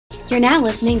You're now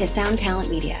listening to Sound Talent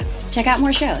Media. Check out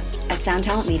more shows at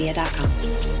soundtalentmedia.com.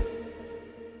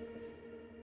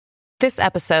 This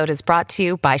episode is brought to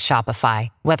you by Shopify.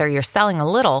 Whether you're selling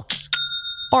a little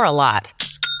or a lot,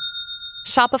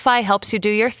 Shopify helps you do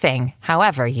your thing,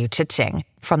 however you cha-ching.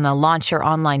 From the launch your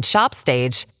online shop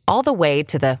stage, all the way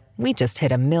to the we just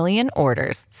hit 1 million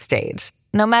orders stage.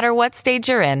 No matter what stage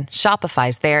you're in,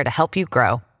 Shopify's there to help you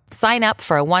grow. Sign up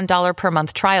for a $1 per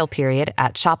month trial period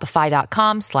at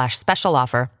shopify.com/special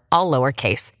offer, all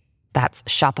lowercase. That's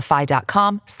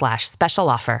shopify.com/special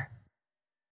offer.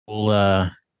 We'll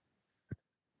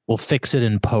fix it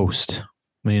in post.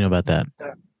 What do you know about that?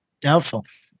 Doubtful.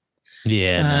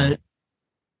 Yeah. No.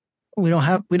 We don't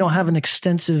have an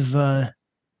extensive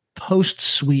post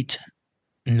suite.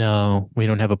 No, we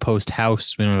don't have a post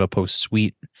house. We don't have a post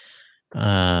suite. We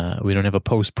don't have a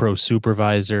post pro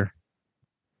supervisor.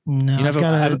 No, you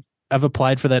know, I've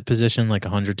applied for that position like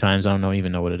 100 times. I don't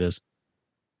even know what it is.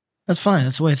 That's fine.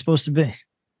 That's the way it's supposed to be.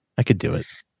 I could do it.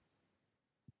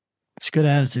 It's a good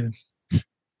attitude.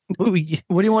 What do you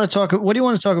want to talk? What do you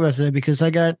want to talk about today? Because I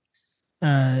got,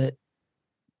 I'm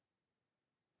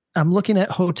looking at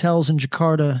hotels in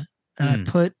Jakarta, and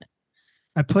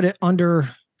I put it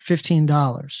under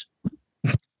 $15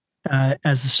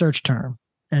 as the search term.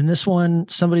 And this one,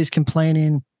 somebody's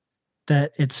complaining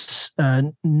that it's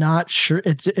not sure.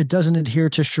 It doesn't adhere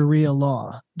to Sharia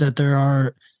law. That there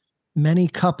are many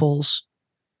couples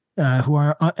who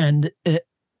are and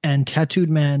tattooed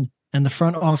men, and the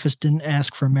front office didn't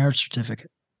ask for a marriage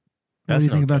certificate. What do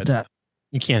you think about that?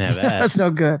 You can't have that. That's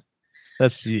no good.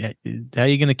 That's how are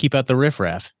you going to keep out the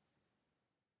riffraff?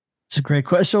 It's a great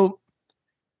question. So,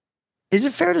 is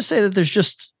it fair to say that there's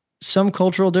just some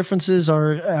cultural differences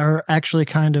are actually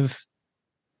kind of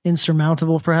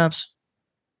insurmountable, perhaps?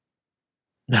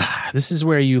 This is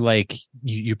where you're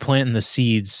planting the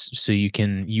seeds so you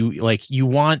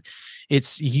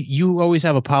always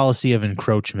have a policy of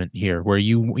encroachment here where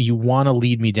you want to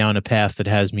lead me down a path that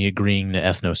has me agreeing to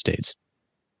ethno states.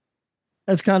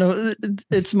 That's kind of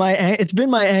it's been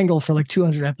my angle for like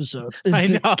 200 episodes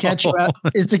is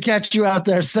to catch you out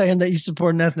there saying that you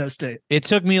support an ethno state. It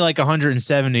took me like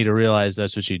 170 to realize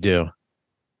that's what you do.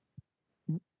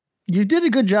 You did a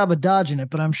good job of dodging it,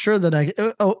 but I'm sure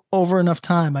that over enough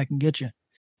time I can get you.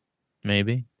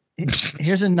 Maybe.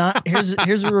 Here's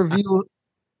a review.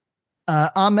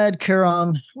 Ahmed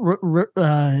Karan,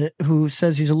 who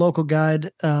says he's a local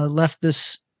guide, left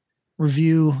this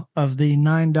review of the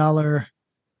 $9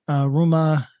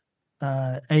 Ruma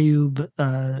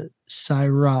Ayub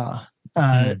Saira.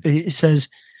 He says,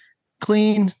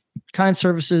 clean, kind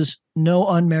services, no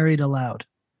unmarried allowed.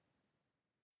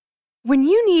 When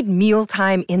you need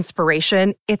mealtime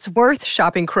inspiration, it's worth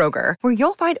shopping Kroger, where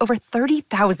you'll find over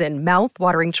 30,000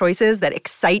 mouth-watering choices that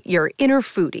excite your inner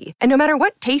foodie. And no matter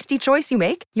what tasty choice you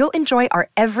make, you'll enjoy our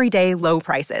everyday low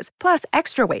prices, plus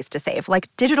extra ways to save,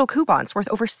 like digital coupons worth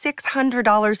over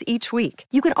 $600 each week.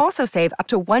 You can also save up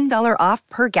to $1 off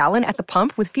per gallon at the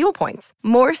pump with fuel points.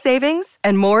 More savings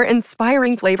and more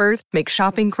inspiring flavors make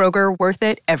shopping Kroger worth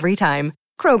it every time.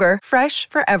 Kroger, fresh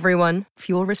for everyone.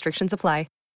 Fuel restrictions apply.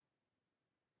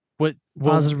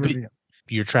 Positive review.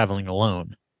 You're traveling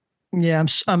alone. Yeah,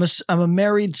 I'm a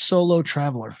married solo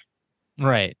traveler.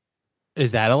 Right.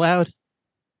 Is that allowed?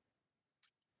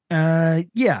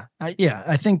 Yeah.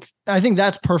 I think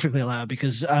that's perfectly allowed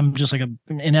because I'm just like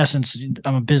in essence,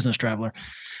 I'm a business traveler.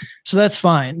 So that's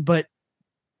fine. But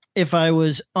if I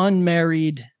was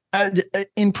unmarried,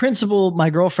 in principle, my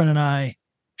girlfriend and I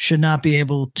should not be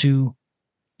able to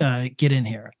get in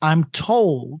here. I'm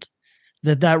told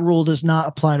that rule does not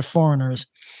apply to foreigners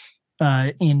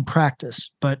in practice,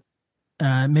 but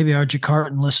maybe our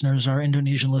Jakartan listeners, our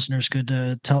Indonesian listeners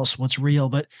could tell us what's real.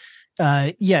 But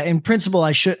yeah, in principle,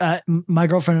 I should. My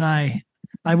girlfriend and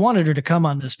I wanted her to come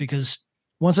on this because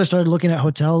once I started looking at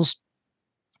hotels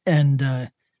and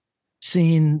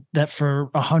seeing that for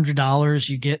 $100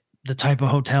 you get the type of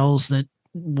hotels that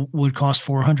would cost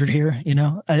 $400 here,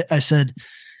 I said,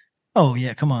 oh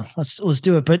yeah, come on, let's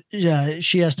do it. But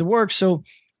she has to work, so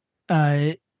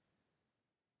in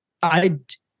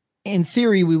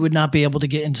theory, we would not be able to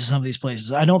get into some of these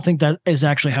places. I don't think that is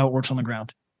actually how it works on the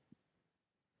ground.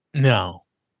 No,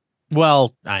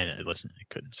 well, I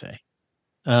couldn't say.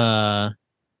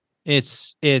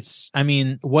 It's. I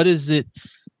mean, what is it?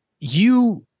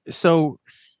 So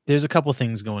there's a couple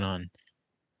things going on.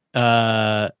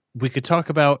 We could talk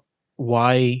about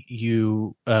why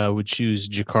you would choose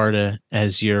Jakarta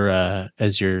as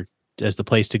the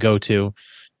place to go to,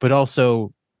 but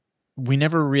also we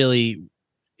never really.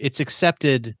 It's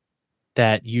accepted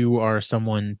that you are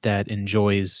someone that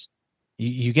enjoys,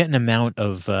 you get an amount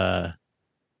of I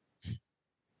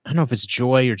don't know if it's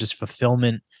joy or just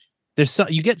fulfillment.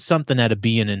 You get something out of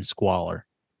being in squalor,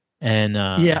 and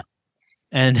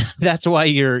and that's why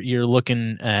you're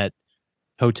looking at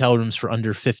hotel rooms for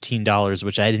under $15,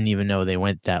 which I didn't even know they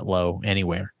went that low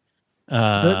anywhere.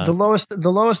 The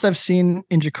lowest I've seen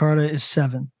in Jakarta is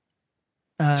 7.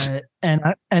 And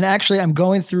actually I'm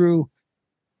going through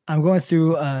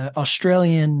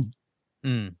Australian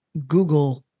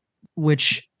Google,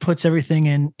 which puts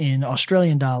everything in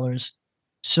Australian dollars.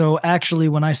 So actually,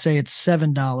 when I say it's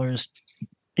 $7,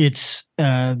 it's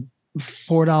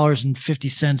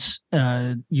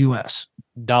 $4.50 US.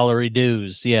 Dollary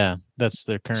dues, yeah, that's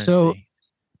their currency.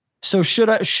 So should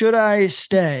I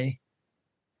stay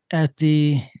at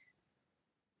the?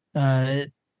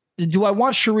 Do I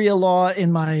want Sharia law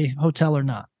in my hotel or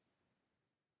not?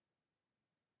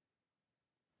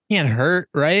 Can't hurt,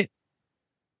 right?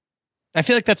 I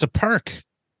feel like that's a perk.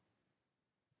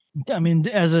 I mean,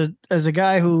 as a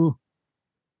guy who,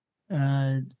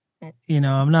 I'm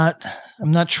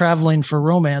not traveling for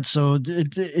romance, so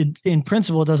it in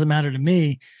principle it doesn't matter to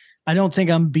me. I don't think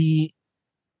I'm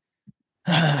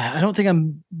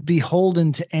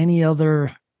beholden to any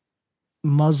other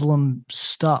Muslim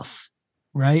stuff,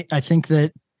 right? I think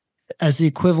that as the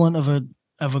equivalent of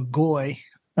a goy,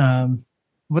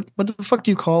 what the fuck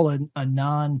do you call a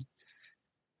non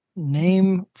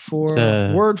name for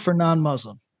word for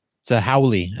non-Muslim? It's a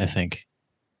howli, I think.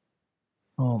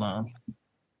 Hold on.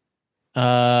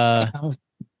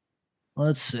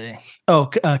 Let's see.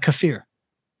 Kafir.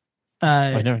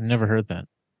 I never heard that.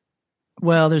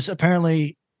 Well, this is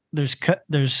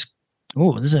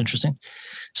interesting.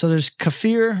 So there's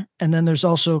kafir, and then there's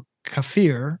also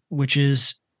kafir, which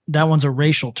is that one's a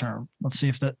racial term. Let's see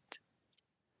if that.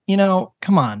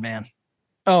 Come on, man.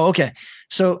 Oh, okay.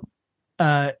 So,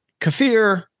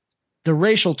 kafir, the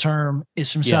racial term,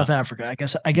 is from South Africa.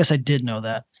 I guess I did know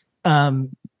that.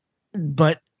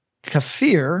 But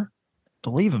kafir,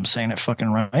 believe I'm saying it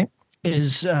fucking right,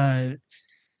 is their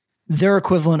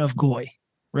equivalent of goy,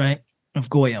 right? Of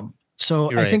goyim.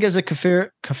 So I think as a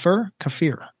kafir. I think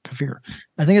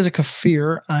as a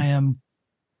kafir, I am.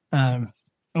 I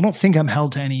don't think I'm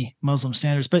held to any Muslim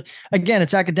standards, but again,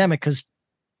 it's academic because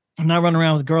I'm not running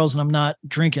around with girls and I'm not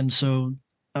drinking. So,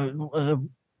 I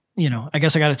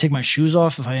guess I got to take my shoes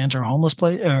off if I enter a homeless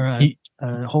place or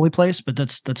a holy place, but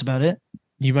that's about it.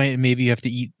 Maybe you have to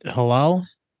eat halal.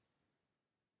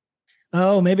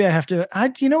 Oh, maybe I have to.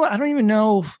 You know what? I don't even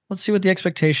know. Let's see what the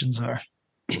expectations are.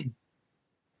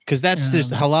 Because that's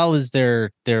just halal is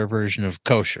their version of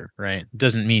kosher, right? It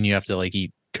doesn't mean you have to like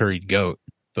eat curried goat,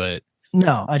 but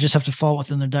no, I just have to fall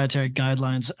within their dietary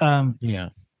guidelines. Yeah.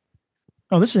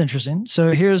 Oh, this is interesting.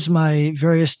 So here's my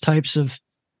various types of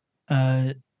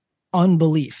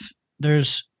unbelief.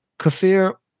 There's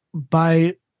kafir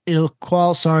by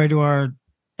ilqual. Sorry to our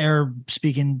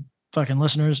Arab-speaking fucking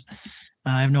listeners.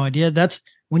 I have no idea. That's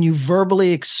when you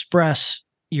verbally express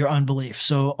your unbelief.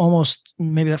 So almost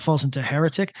maybe that falls into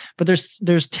heretic, but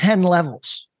there's 10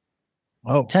 levels.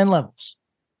 Oh, 10 levels.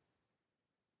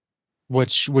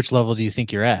 Which level do you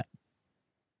think you're at?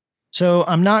 So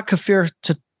I'm not kafir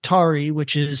Tatari,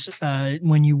 which is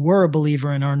when you were a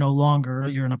believer and are no longer,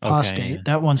 you're an apostate. Okay, yeah.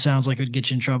 That one sounds like it would get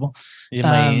you in trouble. It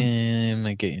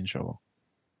might get you in trouble.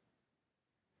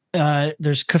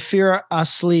 There's kafir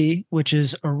asli, which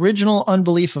is original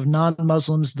unbelief of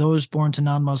non-Muslims, those born to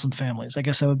non-Muslim families. I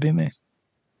guess that would be me.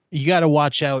 You got to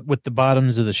watch out with the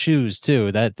bottoms of the shoes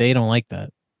too. That they don't like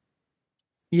that.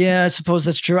 Yeah, I suppose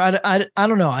that's true. I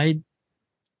don't know.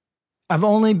 I've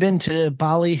only been to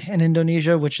Bali in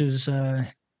Indonesia, which is, and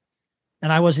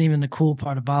I wasn't even the cool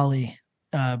part of Bali.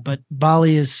 But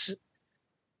Bali is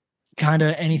kind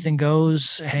of anything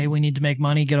goes. Hey, we need to make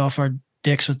money, get off our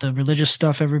dicks with the religious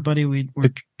stuff. Everybody, we're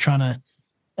trying to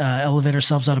elevate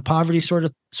ourselves out of poverty, sort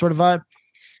of vibe.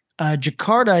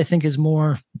 Jakarta, I think, is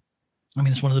more. I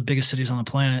mean, it's one of the biggest cities on the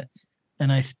planet,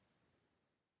 and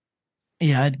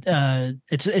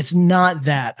it's not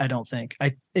that. I don't think.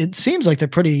 It seems like they're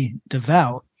pretty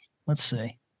devout. Let's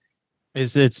see.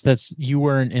 That's you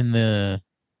weren't in the.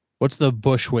 What's the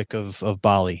Bushwick of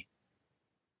Bali?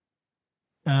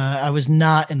 I was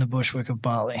not in the Bushwick of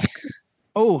Bali.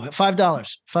 Oh, $5.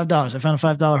 $5. I found a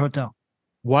 $5 hotel.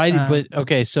 Why? But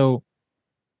okay, so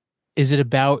is it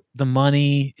about the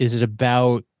money? Is it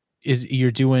about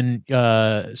you're doing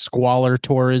squalor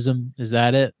tourism? Is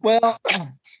that it? Well,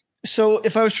 so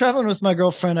if I was traveling with my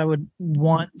girlfriend, I would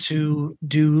want to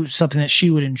do something that she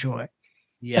would enjoy.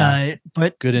 Yeah,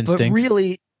 but good instinct.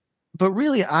 But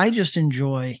really, I just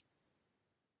enjoy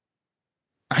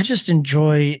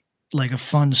like a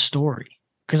fun story.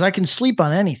 because I can sleep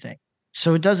on anything.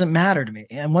 So it doesn't matter to me.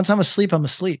 And once I'm asleep, I'm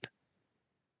asleep.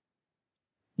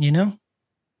 You know?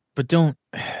 But don't.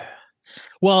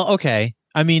 Well, okay.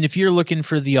 I mean, if you're looking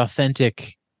for the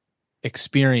authentic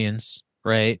experience,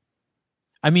 right?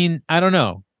 I mean, I don't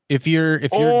know. If you're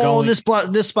going,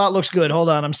 this spot looks good. Hold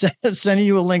on, I'm sending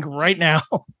you a link right now.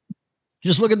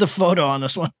 Just look at the photo on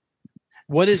this one.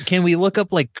 Can we look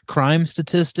up like crime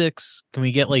statistics? Can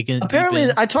we get like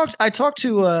apparently I talked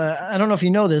to I don't know if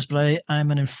you know this, but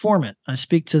I'm an informant. I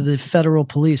speak to the federal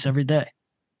police every day.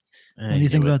 What do you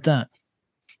think about that?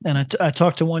 And I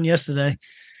talked to one yesterday,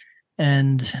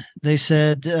 and they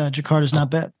said Jakarta's not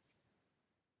bad.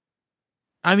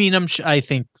 I mean, I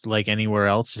think like anywhere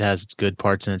else, it has its good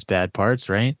parts and its bad parts,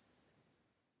 right?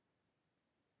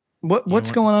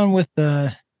 What's going on with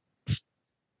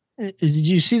did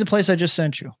you see the place I just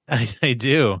sent you? I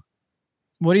do.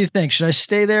 What do you think? Should I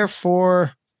stay there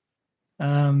for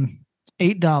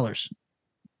 $8?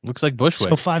 Looks like Bushwick.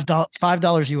 So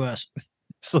 $5 US.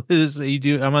 So you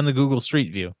do. I'm on the Google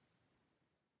Street View.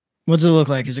 What's it look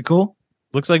like? Is it cool?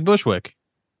 Looks like Bushwick.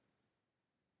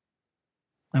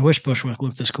 I wish Bushwick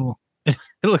looked this cool. It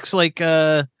looks like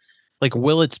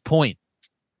Willits Point.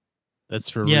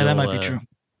 That's for that might be true.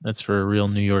 That's for real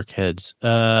New York heads.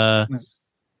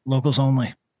 Locals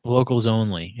only. Locals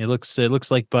only. It looks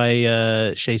like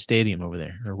by Shea Stadium over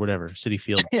there or whatever, Citi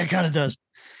Field. Yeah, it kind of does.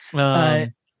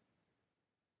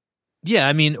 Yeah,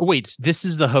 I mean, wait, this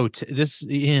is the hotel.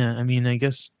 I mean, I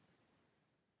guess.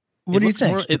 What do you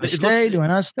think? Do I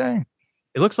not stay?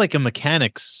 It looks like a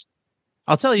mechanic's.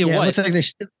 I'll tell you what.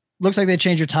 It looks like they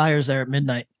change your tires there at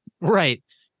midnight. Right.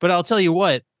 But I'll tell you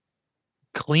what,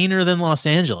 cleaner than Los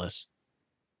Angeles.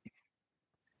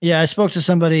 Yeah, I spoke to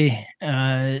somebody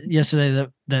yesterday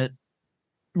that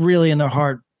really in their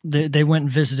heart, they went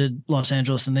and visited Los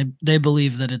Angeles, and they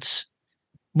believe that it's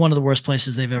one of the worst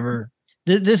places they've ever.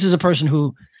 This is a person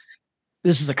who,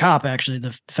 this is the cop, actually,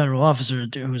 the federal officer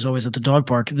who was always at the dog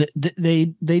park. They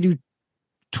do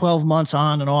 12 months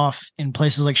on and off in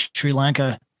places like Sri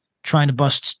Lanka, trying to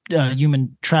bust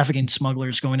human trafficking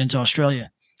smugglers going into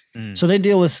Australia. So they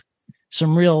deal with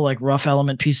some real like rough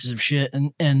element pieces of shit.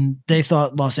 And they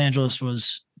thought Los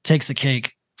Angeles takes the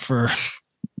cake for,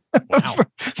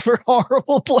 for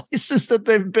horrible places that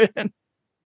they've been.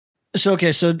 So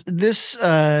this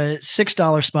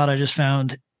 $6 spot I just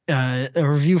found, a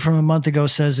review from a month ago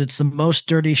says it's the most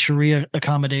dirty Sharia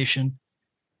accommodation.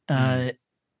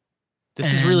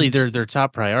 This is really their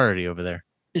top priority over there.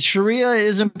 Sharia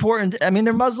is important. I mean,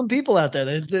 they're Muslim people out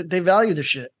there. They value the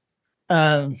shit.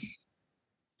 They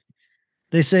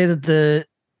say that the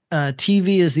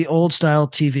TV is the old style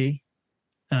TV,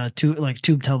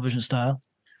 tube television style.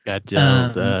 Got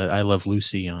I Love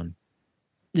Lucy on.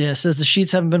 Yeah, it says the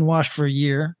sheets haven't been washed for a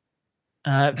year.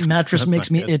 Mattress makes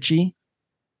me itchy.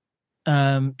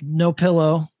 No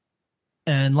pillow,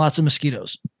 and lots of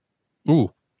mosquitoes. Ooh,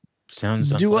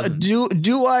 sounds.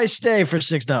 Do I stay for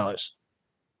 $6?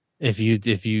 If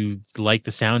you like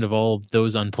the sound of all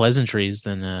those unpleasantries,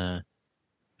 then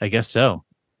I guess so.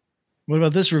 What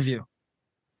about this review?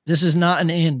 This is not an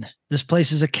inn. This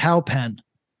place is a cow pen.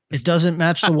 It doesn't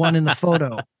match the one in the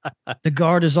photo. The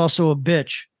guard is also a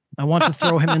bitch. I want to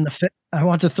throw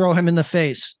him in the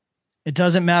face. It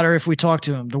doesn't matter if we talk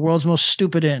to him. The world's most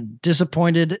stupid inn.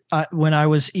 Disappointed when I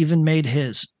was even made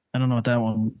his. I don't know what that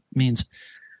one means.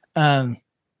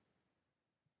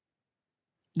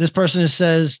 This person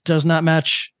says does not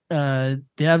match. The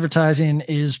advertising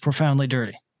is profoundly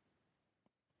dirty.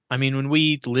 I mean, when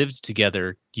we lived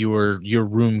together, your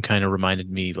room kind of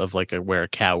reminded me of like where a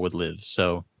cow would live.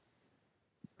 So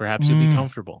perhaps you'll be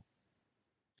comfortable.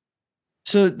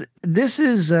 So this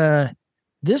is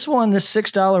this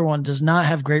 $6 one does not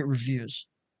have great reviews.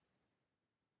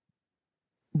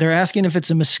 They're asking if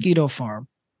it's a mosquito farm.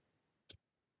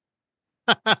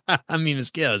 I mean,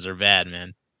 mosquitoes are bad,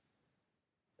 man.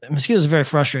 Mosquitoes are very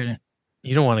frustrating.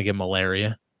 You don't want to get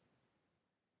malaria.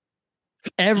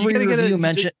 Every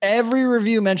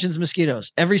review mentions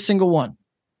mosquitoes. Every single one.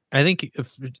 I think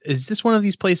is this one of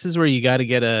these places where you got to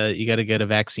get a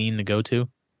vaccine to go to?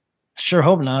 Sure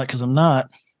hope not, because I'm not.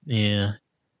 Yeah.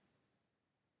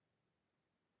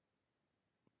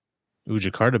 Ooh,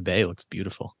 Jakarta Bay looks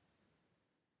beautiful.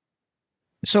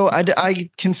 So I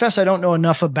confess I don't know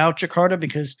enough about Jakarta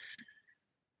because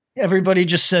everybody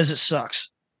just says it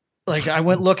sucks. Like I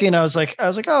went looking, I was like,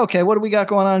 oh, okay, what do we got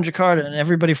going on in Jakarta? And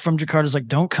everybody from Jakarta is like,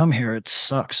 don't come here. It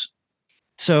sucks.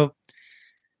 So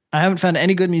I haven't found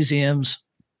any good museums.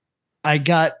 I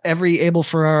got every Abel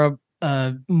Ferrara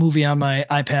movie on my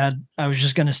iPad. I was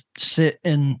just going to sit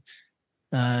in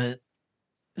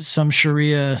some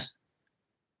Sharia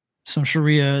some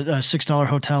Sharia $6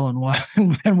 hotel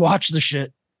and and watch the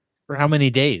shit. For how many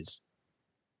days?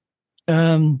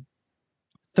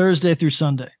 Thursday through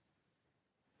Sunday.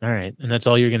 All right, and that's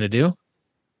all you're gonna do?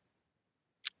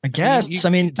 I guess. You I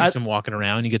mean, do some walking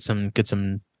around. You get some.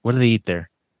 What do they eat there?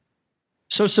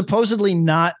 so supposedly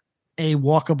not a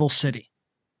walkable city.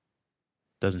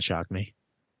 Doesn't shock me.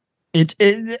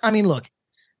 I mean, look,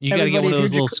 You got to get everybody, one of if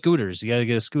those you're little scooters. You got to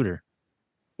get a scooter.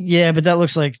 yeah, but that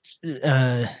looks like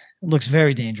looks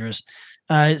very dangerous.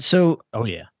 So Oh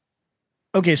yeah.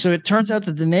 okay, so it turns out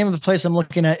that the name of the place I'm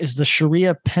looking at is the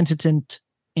Sharia Penitent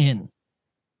Inn,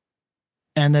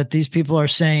 and that these people are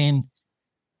saying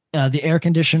the air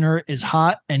conditioner is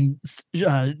hot and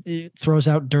it throws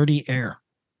out dirty air.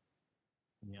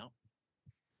 Yeah.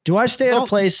 Do I stay at a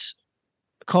place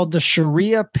called the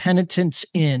Sharia Penitence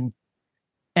Inn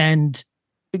and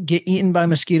get eaten by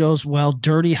mosquitoes while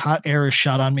dirty hot air is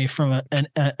shot on me from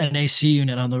an AC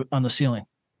unit on the ceiling?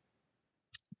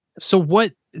 So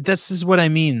what? This is what I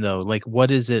mean, though. Like, what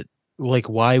is it? Like,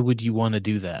 why would you want to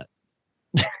do that?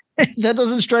 That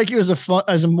doesn't strike you as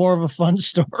a more of a fun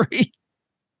story?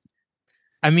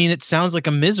 I mean, it sounds like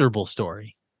a miserable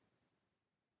story.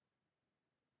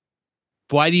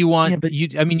 Why do you want you?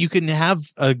 I mean, you can have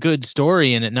a good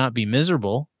story and it not be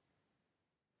miserable.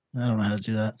 I don't know how to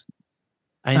do that.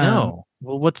 I know.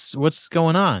 Well, what's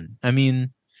going on? I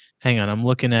mean, hang on. I'm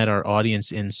looking at our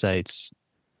audience insights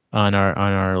on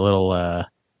our little.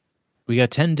 We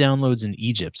got 10 downloads in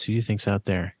Egypt. Who do you think's out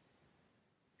there?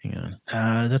 Hang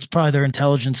on. That's probably their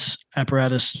intelligence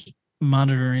apparatus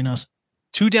monitoring us.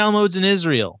 2 downloads in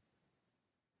Israel.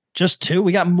 Just 2?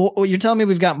 We got more. You're telling me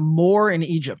we've got more in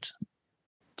Egypt?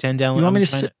 10 downloads. You want me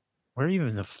to where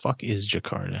even the fuck is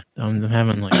Jakarta? I'm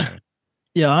having like.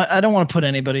 Yeah, I don't want to put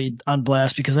anybody on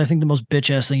blast because I think the most bitch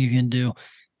ass thing you can do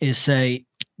is say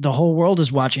the whole world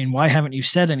is watching. Why haven't you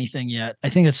said anything yet? I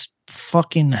think it's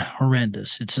fucking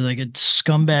horrendous. It's like a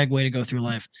scumbag way to go through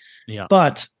life. Yeah.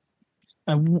 But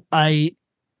I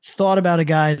thought about a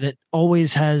guy that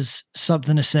always has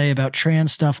something to say about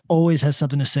trans stuff, always has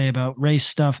something to say about race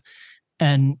stuff.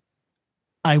 And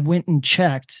I went and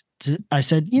checked. I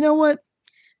said, you know what?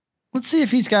 Let's see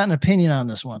if he's got an opinion on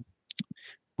this one.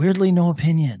 Weirdly, no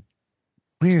opinion.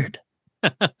 Weird.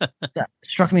 That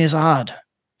struck me as odd.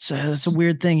 It's a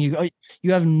weird thing.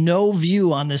 You have no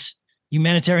view on this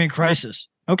humanitarian crisis.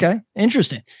 Okay,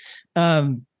 interesting.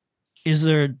 Is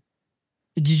there?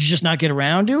 Did you just not get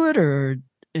around to it, or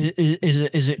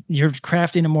is it you're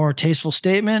crafting a more tasteful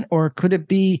statement, or could it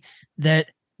be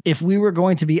that if we were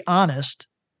going to be honest,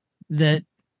 that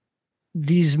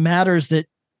these matters that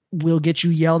will get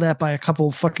you yelled at by a couple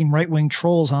of fucking right-wing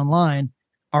trolls online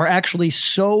are actually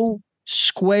so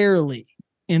squarely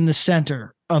in the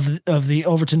center of the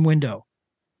Overton window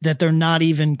that they're not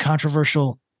even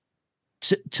controversial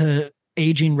to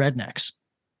aging rednecks,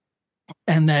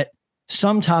 and that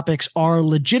some topics are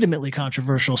legitimately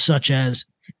controversial, such as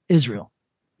Israel.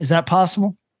 Is that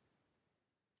possible?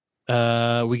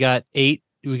 We got 8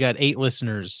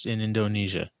 listeners in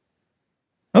Indonesia.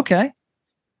 Okay.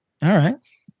 All right.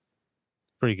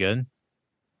 Pretty good.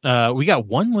 We got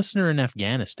 1 listener in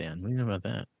Afghanistan. What do you know about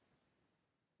that?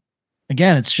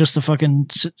 Again, it's just the fucking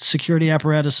security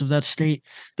apparatus of that state.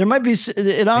 There might be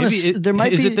there might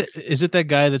be. Is it that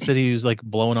guy that said he was like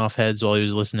blowing off heads while he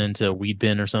was listening to Weed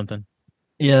Bin or something?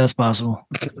 Yeah, that's possible.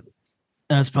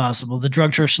 That's possible. The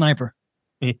drug church sniper.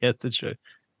 Yeah, the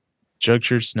drug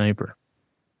church sniper.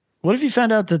 What if you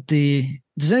found out that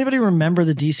does anybody remember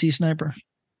the DC sniper?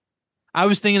 I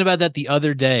was thinking about that the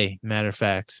other day, matter of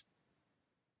fact.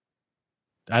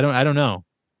 I don't know.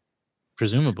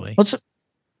 Presumably.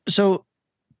 So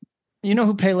you know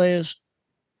who Pele is?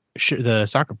 Sure, the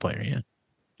soccer player, yeah.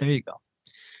 There you go.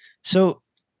 So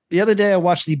the other day I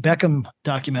watched the Beckham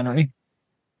documentary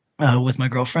with my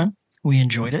girlfriend. We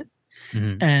enjoyed it.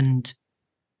 Mm-hmm. And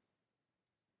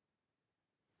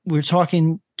we were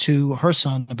talking to her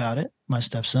son about it, my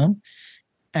stepson,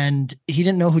 and he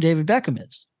didn't know who David Beckham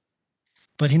is,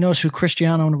 but he knows who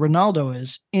Cristiano Ronaldo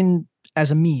is as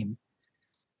a meme.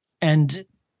 And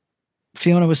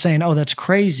Fiona was saying, "Oh, that's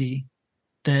crazy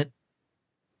that,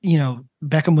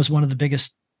 Beckham was one of the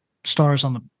biggest stars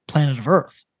on the planet of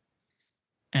Earth.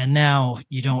 And now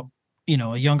you don't,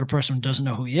 a younger person doesn't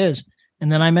know who he is."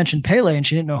 And then I mentioned Pele and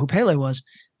she didn't know who Pele was,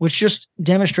 which just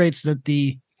demonstrates that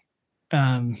the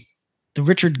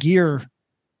Richard Gere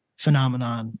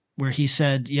phenomenon, where he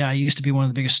said, "Yeah, I used to be one of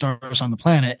the biggest stars on the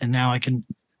planet, and now I can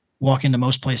walk into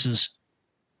most places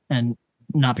and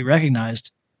not be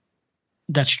recognized."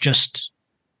 That's just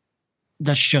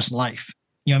life.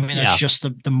 You know what I mean? That's just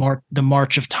the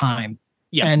march of time.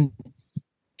 Yeah. And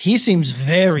he seems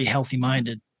very healthy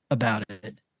minded about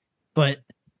it. But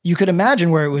you could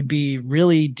imagine where it would be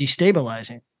really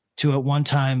destabilizing to at one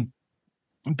time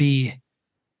be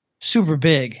super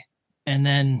big, and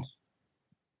then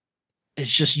it's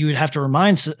just you would have to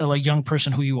remind a young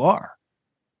person who you are.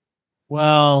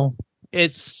 Well,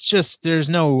 it's just there's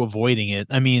no avoiding it.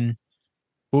 I mean,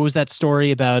 what was that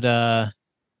story about?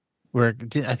 Where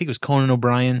I think it was Conan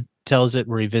O'Brien tells it,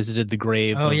 where he visited the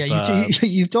grave. Oh, yeah,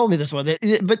 you've told me this one,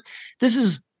 but this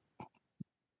is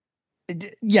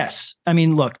yes. I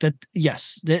mean, look, that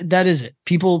is it.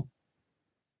 People,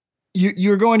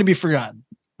 you're going to be forgotten.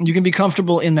 You can be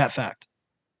comfortable in that fact.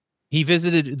 He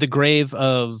visited the grave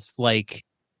of like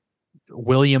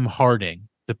William Harding.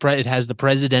 It has the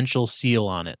presidential seal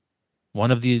on it,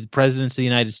 one of the presidents of the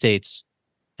United States,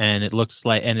 and it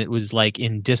was like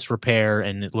in disrepair,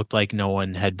 and it looked like no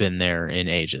one had been there in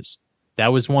ages.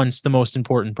 That was once the most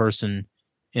important person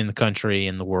in the country,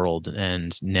 in the world,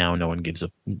 and now no one gives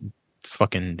a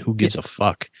fucking who gives a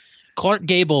fuck. Clark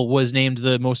Gable was named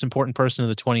the most important person of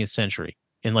the 20th century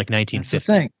in like 1950. That's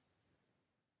the thing.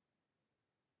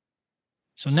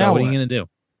 So now what are you going to do?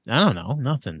 I don't know.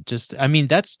 Nothing. Just, I mean,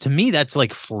 to me, that's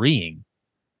like freeing.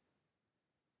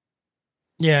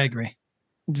 Yeah, I agree.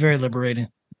 It's very liberating.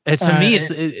 To me,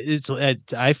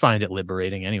 I find it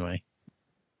liberating anyway.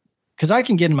 Because I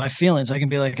can get in my feelings. I can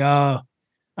be like, oh,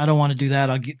 I don't want to do that.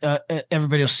 I'll get,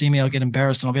 everybody will see me. I'll get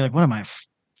embarrassed, and I'll be like, what am I,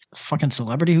 fucking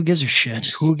celebrity? Who gives a shit?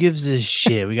 Who gives a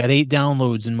shit? We got 8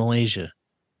 downloads in Malaysia.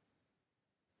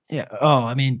 Yeah. Oh,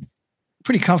 I mean,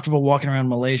 pretty comfortable walking around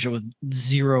Malaysia with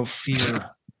zero fear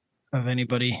of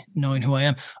anybody knowing who I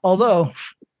am. Although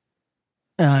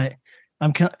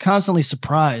I'm constantly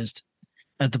surprised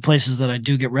at the places that I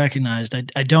do get recognized.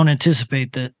 I don't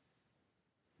anticipate that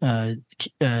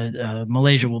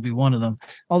Malaysia will be one of them.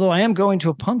 Although I am going to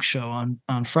a punk show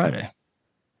on Friday.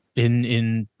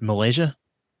 In Malaysia?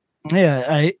 Yeah,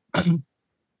 I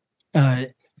was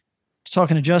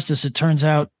talking to Justice. It turns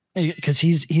out, because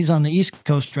he's on the East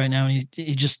Coast right now, and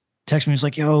he just texted me. He's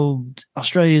like, "Yo,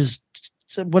 Australia's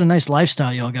what a nice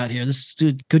lifestyle y'all got here. This is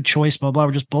a good choice." Blah blah.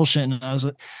 We're just bullshitting. And I was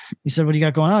like, he said, "What do you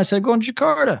got going on?" I said, "Going to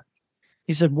Jakarta."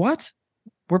 He said, "What?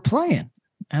 We're playing."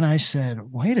 And I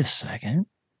said, "Wait a second."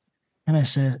 And I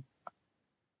said,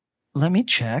 "Let me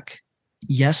check.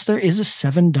 Yes, there is a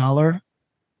 $7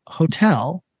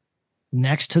 hotel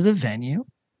next to the venue.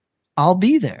 I'll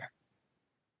be there."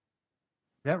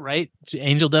 Is that right?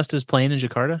 Angel Dust is playing in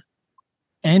Jakarta?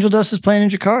 Angel Dust is playing in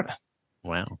Jakarta.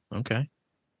 Wow. Okay.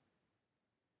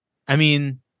 I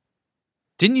mean,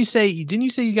 didn't you say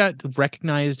you got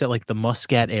recognized at like the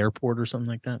Muscat airport or something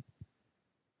like that?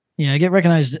 Yeah, I get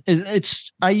recognized.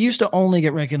 I used to only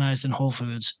get recognized in Whole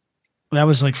Foods. That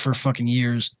was like for fucking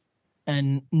years.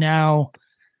 And now,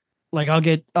 like, I'll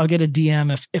get a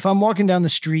DM if I'm walking down the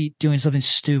street doing something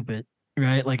stupid,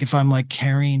 right? Like if I'm like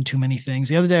carrying too many things.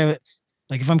 The other day,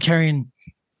 like if I'm carrying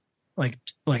like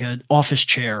an office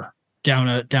chair down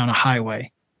a highway,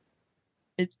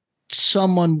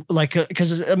 someone like,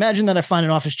 because imagine that I find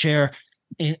an office chair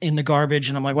in the garbage,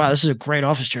 and I'm like, wow, this is a great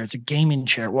office chair. It's a gaming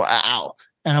chair. Wow.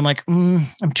 And I'm like,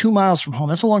 I'm 2 miles from home.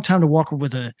 That's a long time to walk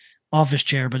with a office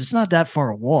chair, but it's not that far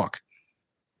a walk.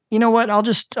 You know what?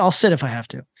 I'll sit if I have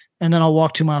to. And then I'll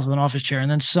walk 2 miles with an office chair.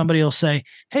 And then somebody will say,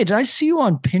 "Hey, did I see you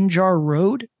on Pinjar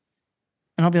Road?"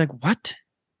 And I'll be like, "What?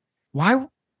 Why?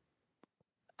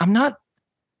 I'm not.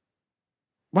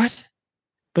 What?"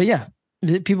 But yeah,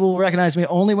 people will recognize me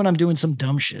only when I'm doing some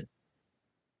dumb shit.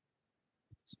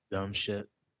 Dumb shit.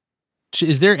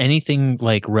 Is there anything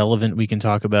like relevant we can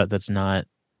talk about that's not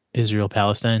Israel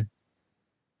Palestine?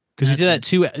 Because we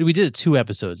did it 2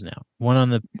 episodes now. One on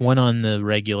the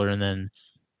regular, and then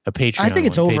a Patreon. I think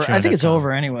it's over. I think it's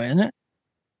over anyway, isn't it?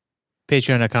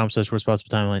 Patreon.com/responsible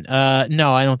timeline.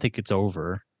 No, I don't think it's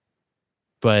over.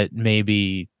 But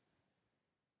maybe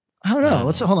I don't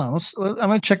know. Hold on. I'm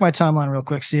gonna check my timeline real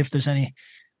quick, see if there's any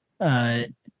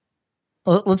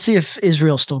let's see if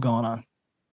Israel's still going on.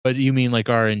 But you mean like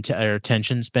our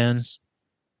attention spans?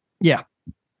 Yeah.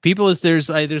 People there's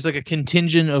like a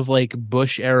contingent of like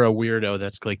Bush era weirdo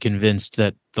that's like convinced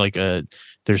that like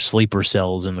there's sleeper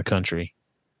cells in the country.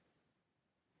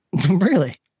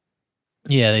 Really?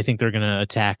 Yeah, they think they're gonna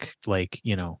attack like,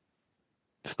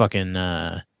 fucking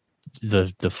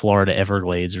the Florida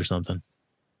Everglades or something.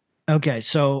 Okay,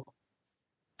 so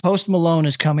Post Malone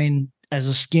is coming as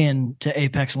a skin to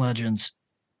Apex Legends.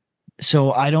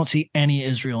 So I don't see any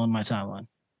Israel in my timeline.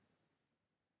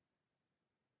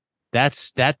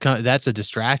 That's a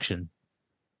distraction.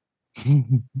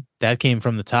 That came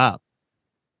from the top.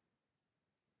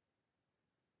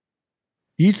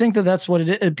 You think that that's what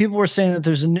it is? People were saying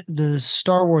that the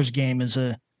Star Wars game is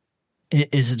a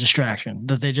distraction,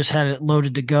 that they just had it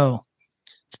loaded to go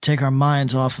to take our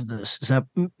minds off of this. Is it,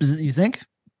 you think?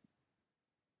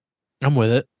 I'm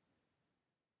with it.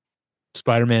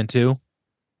 Spider-Man 2.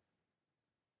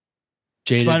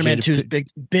 Spider-Man 2 is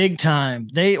big time.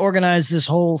 They organized this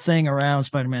whole thing around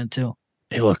Spider-Man 2.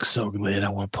 It looks so good. I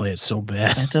want to play it so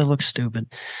bad. That looks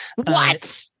stupid.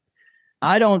 What?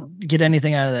 I don't get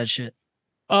anything out of that shit.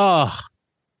 Oh,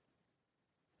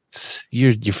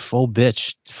 you're full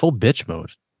bitch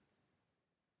mode.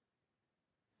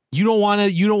 You don't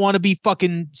want to be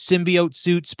fucking symbiote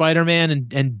suit Spider-Man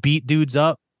and beat dudes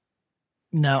up.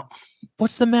 No.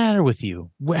 What's the matter with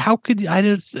you? How could I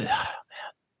just?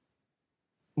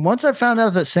 Once I found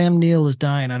out that Sam Neill is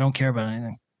dying, I don't care about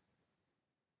anything.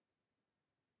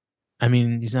 I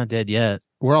mean, he's not dead yet.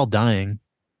 We're all dying.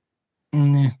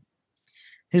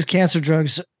 His cancer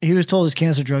drugs, he was told his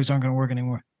cancer drugs aren't going to work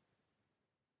anymore.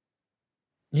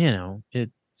 You know,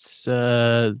 it's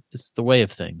the way of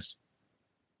things.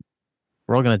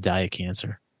 We're all going to die of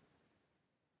cancer.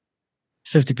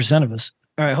 50% of us.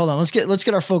 All right, hold on. Let's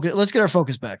get our focus. Let's get our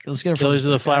focus back. Let's get our Killers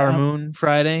of the Flower Moon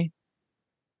Friday.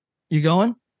 You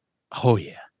going? Oh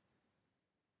yeah.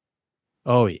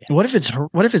 Oh yeah. What if it's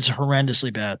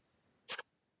horrendously bad?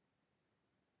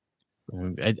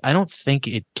 I don't think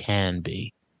it can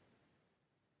be.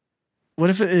 What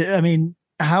if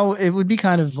how it would be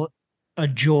kind of a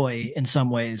joy in some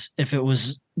ways if it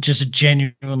was just a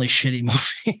genuinely shitty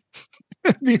movie.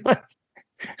 It'd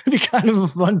be kind of a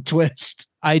fun twist.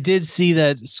 I did see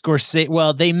that Scorsese,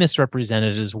 well, they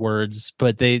misrepresented his words,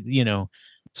 but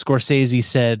Scorsese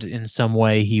said in some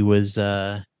way he was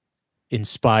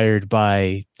inspired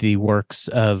by the works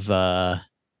of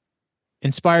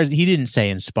inspired. He didn't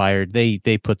say inspired. They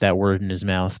put that word in his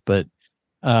mouth, but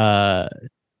who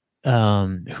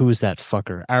is that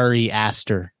fucker? Ari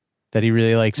Aster, that he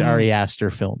really likes Ari Aster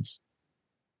films.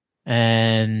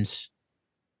 And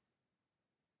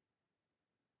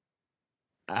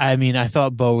I mean, I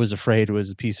thought Beau Was Afraid was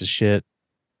a piece of shit.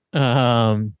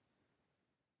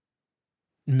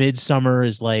 Midsummer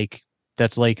is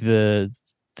that's like the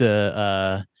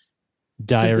diary.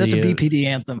 That's a BPD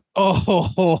anthem.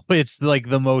 Oh, it's like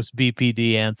the most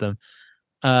BPD anthem.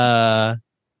 And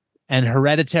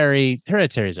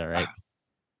Hereditary's all right.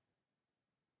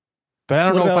 But I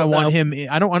don't know if I want him.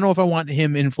 I don't know if I want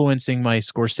him influencing my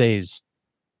Scorsese.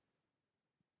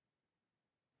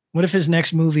 What if his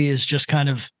next movie is just kind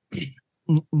of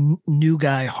new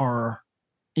guy horror?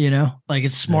 Like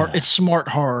it's smart. Yeah. It's smart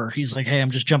horror. He's like, hey,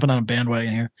 I'm just jumping on a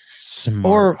bandwagon here.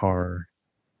 Smart horror.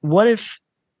 What if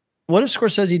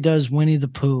Scorsese does Winnie the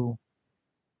Pooh,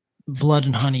 Blood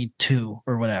and Honey 2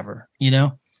 or whatever?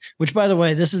 Which, by the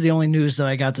way, this is the only news that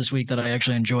I got this week that I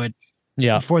actually enjoyed.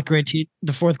 Yeah, the fourth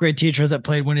grade teacher that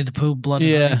played Winnie the Pooh, Blood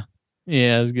and Honey.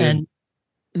 Yeah, it was good.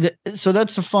 And so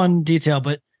that's a fun detail,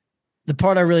 but the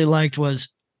part I really liked was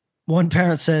one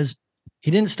parent says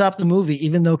he didn't stop the movie,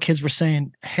 even though kids were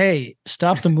saying, "Hey,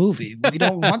 stop the movie. We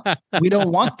don't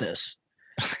want this."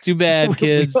 Too bad,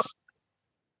 kids.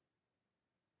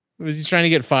 Was he trying to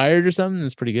get fired or something?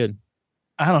 That's pretty good.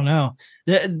 I don't know.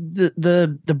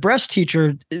 The breast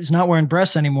teacher is not wearing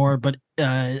breasts anymore, but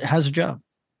has a job.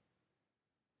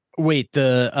 Wait,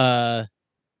 the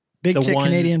big tit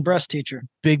Canadian breast teacher,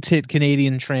 big tit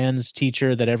Canadian trans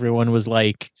teacher that everyone was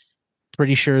like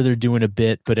pretty sure they're doing a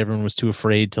bit, but everyone was too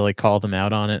afraid to call them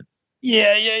out on it.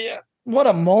 Yeah. What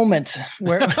a moment!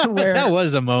 Where that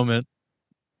was a moment.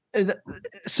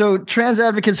 So trans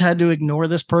advocates had to ignore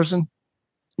this person.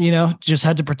 Just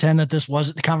had to pretend that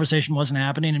the conversation wasn't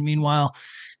happening. And meanwhile,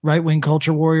 right-wing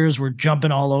culture warriors were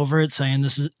jumping all over it, saying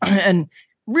this is, and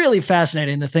really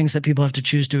fascinating, the things that people have to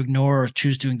choose to ignore or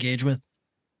choose to engage with,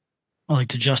 or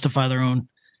to justify their own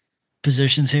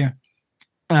positions here.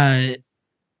 I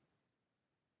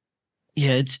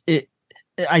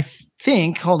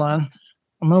think, hold on.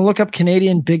 I'm going to look up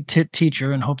Canadian big tit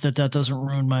teacher and hope that doesn't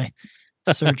ruin my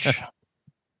search.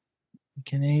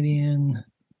 Canadian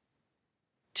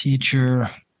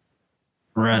teacher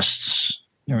breasts.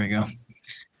 There we go.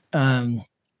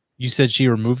 You said she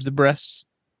removed the breasts?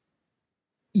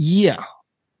 Yeah.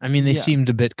 I mean, they seemed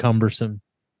a bit cumbersome.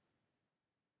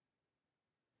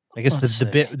 I guess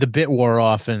the bit wore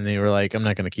off and they were like, I'm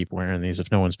not going to keep wearing these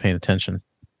if no one's paying attention.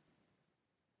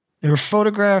 They were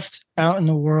photographed out in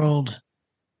the world,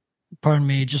 pardon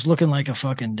me, just looking like a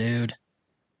fucking dude.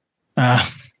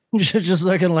 Just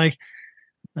looking like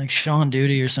Sean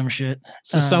Duty or some shit.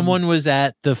 So someone was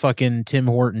at the fucking Tim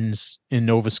Hortons in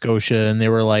Nova Scotia and they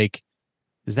were like,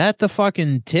 is that the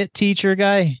fucking tit teacher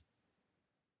guy?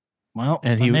 Well,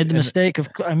 And I made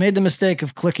the mistake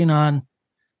of clicking on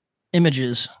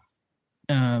images.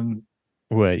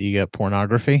 What, you got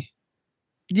pornography?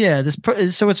 Yeah,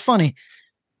 so it's funny.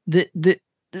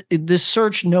 This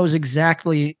search knows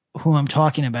exactly who I'm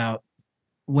talking about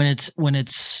when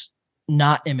it's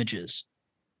not images.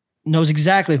 Knows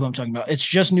exactly who I'm talking about. It's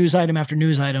just news item after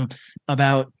news item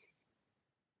about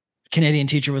Canadian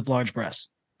teacher with large breasts.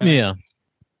 Right? Yeah.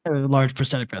 Large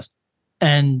prosthetic breasts.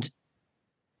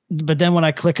 But then when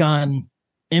I click on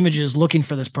images looking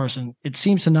for this person, it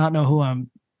seems to not know who I'm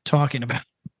talking about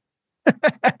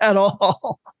at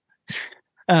all.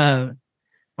 Wow.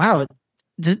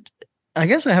 I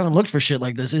guess I haven't looked for shit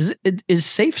like this. Is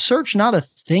safe search not a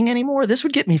thing anymore? This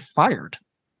would get me fired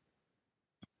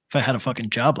if I had a fucking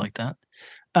job like that.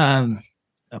 A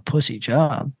pussy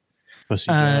job. Pussy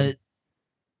job.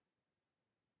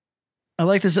 I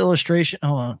like this illustration.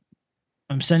 Hold on.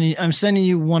 I'm sending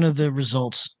you one of the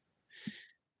results.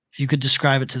 If you could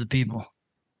describe it to the people.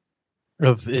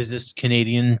 Is this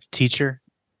Canadian teacher?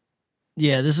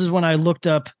 Yeah, this is when I looked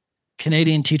up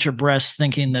Canadian teacher breasts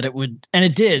thinking that it would, and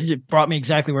it did. It brought me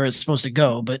exactly where it's supposed to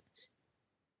go, but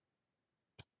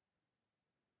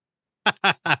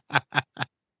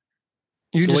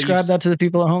you describe that to the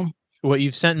people at home? What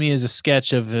you've sent me is a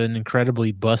sketch of an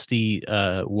incredibly busty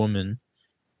woman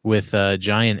with a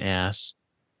giant ass,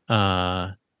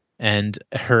 and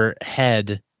her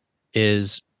head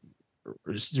is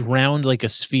round like a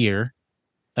sphere,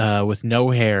 with no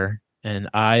hair and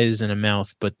eyes and a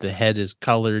mouth, but the head is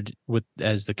colored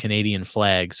as the Canadian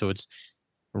flag, so it's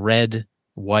red,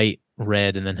 white,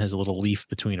 red, and then has a little leaf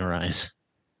between her eyes.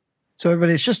 So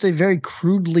everybody, it's just a very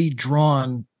crudely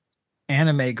drawn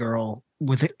anime girl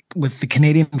with the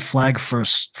Canadian flag for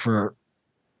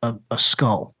a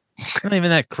skull. It's not even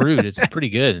that crude. It's pretty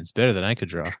good. It's better than I could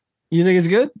draw. You think it's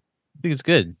good? I think it's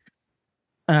good.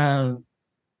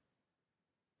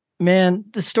 Man,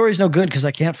 this story's no good because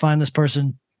I can't find this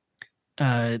person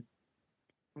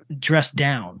dressed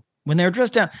down. When they're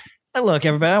dressed down, look,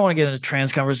 everybody, I don't want to get into a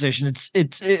trans conversation.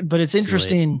 But it's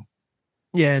interesting.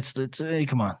 Yeah, it's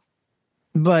come on.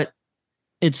 But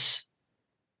it's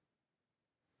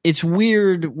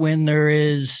weird when there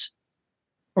is,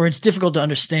 or it's difficult to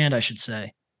understand, I should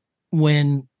say,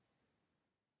 when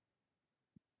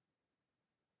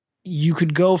you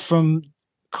could go from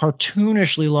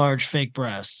cartoonishly large fake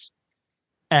breasts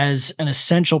as an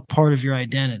essential part of your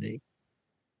identity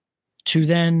to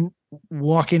then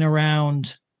walking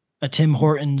around a Tim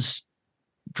Hortons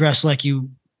dressed like you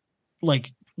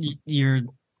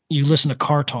listen to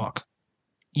Car Talk,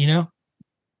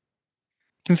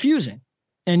 confusing.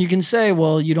 And you can say,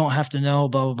 well, you don't have to know,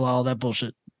 blah, blah, blah, all that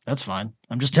bullshit. That's fine.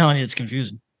 I'm just telling you it's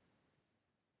confusing.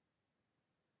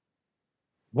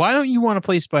 Why don't you want to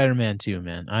play Spider-Man 2,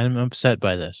 man? I'm upset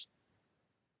by this.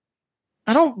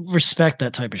 I don't respect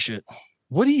that type of shit.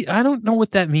 I don't know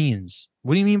what that means.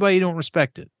 What do you mean by you don't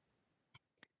respect it?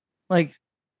 Like,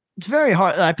 it's very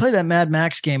hard. I played that Mad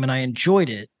Max game and I enjoyed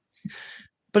it,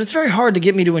 but it's very hard to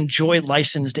get me to enjoy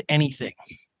licensed anything,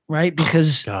 right?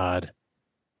 Because God,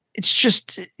 it's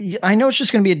just, I know it's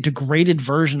just going to be a degraded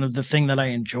version of the thing that I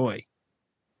enjoy.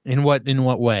 In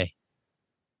what way?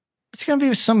 It's going to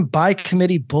be some by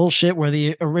committee bullshit where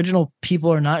the original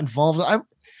people are not involved. I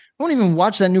won't even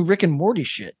watch that new Rick and Morty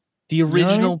shit. The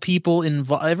original people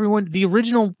involved,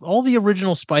 all the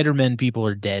original Spider-Man people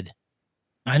are dead.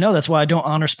 I know, that's why I don't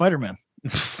honor Spider-Man.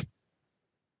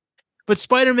 But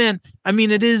Spider-Man, I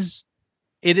mean, it is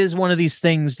one of these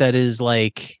things that is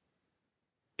like,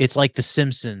 it's like The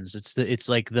Simpsons. It's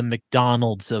like the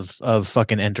McDonald's of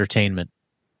fucking entertainment,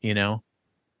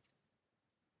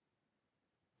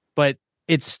 But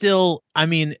it's still, I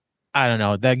mean, I don't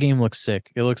know. That game looks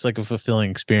sick. It looks like a fulfilling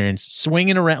experience.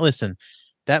 Swinging around. Listen,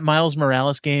 that Miles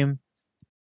Morales game,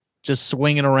 just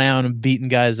swinging around and beating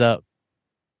guys up,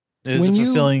 is a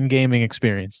fulfilling gaming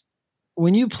experience.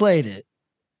 When you played it,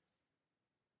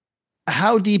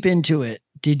 how deep into it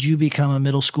did you become a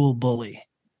middle school bully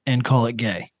and call it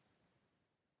gay?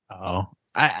 Oh,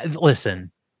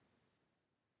 listen,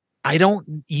 I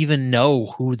don't even know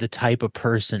who the type of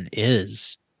person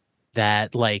is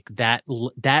that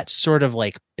that sort of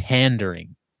like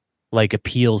pandering like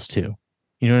appeals to.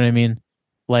 You know what I mean?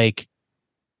 Like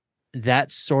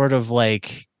that sort of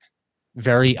like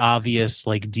very obvious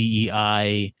like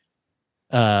DEI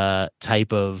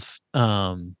type of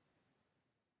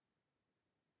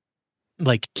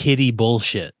like kiddie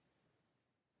bullshit.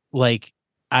 Like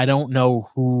I don't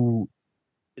know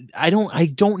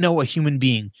a human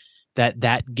being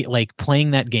that like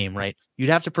playing that game, right? You'd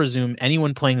have to presume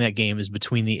anyone playing that game is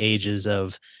between the ages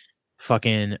of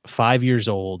fucking 5 years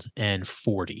old and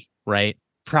 40, right?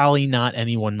 Probably not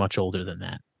anyone much older than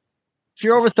that. If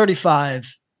you're over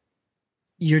 35,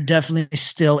 you're definitely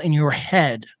still in your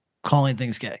head calling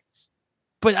things gay.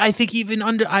 But I think even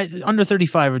under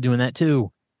 35 are doing that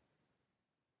too.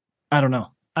 I don't know.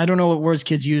 I don't know what words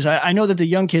kids use. I know that the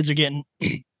young kids are getting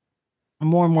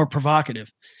more and more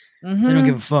provocative. Mm-hmm. They don't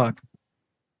give a fuck.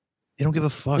 They don't give a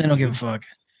fuck. They don't give a fuck.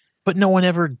 But no one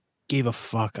ever gave a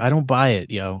fuck. I don't buy it,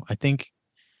 yo. I think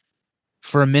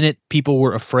for a minute people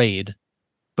were afraid,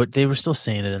 but they were still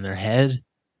saying it in their head.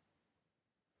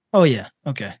 Oh yeah.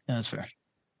 Okay. Yeah, that's fair.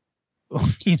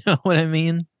 You know what I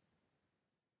mean?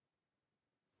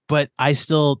 But I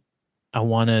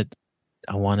want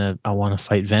to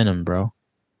fight Venom, bro.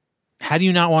 How do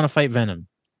you not want to fight Venom?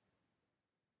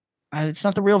 It's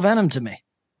not the real Venom to me.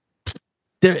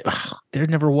 There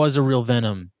never was a real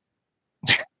Venom.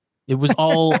 It was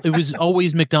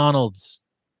always McDonald's.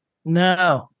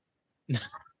 No.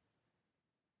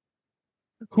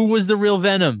 Who was the real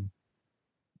Venom?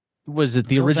 Was it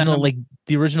the original Venom? Like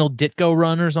the original Ditko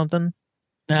run or something?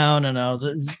 No.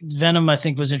 The Venom, I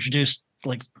think, was introduced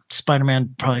like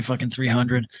Spider-Man probably fucking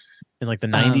 300 in like the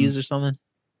 90s or something.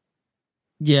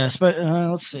 Yes, but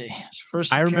let's see.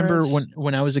 I remember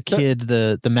when I was a kid,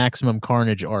 the Maximum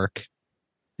Carnage arc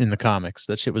in the comics.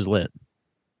 That shit was lit.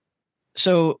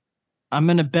 So I'm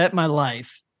gonna bet my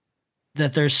life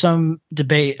that there's some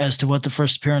debate as to what the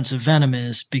first appearance of Venom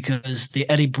is, because the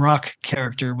Eddie Brock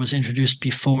character was introduced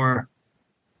before.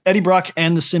 Eddie Brock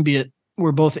and the symbiote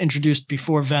were both introduced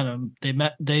before Venom.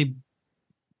 They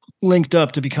linked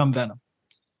up to become Venom.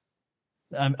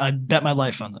 I bet my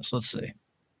life on this. Let's see.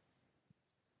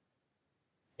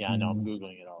 Yeah, I know. I'm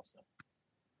Googling it also.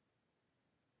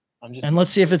 And let's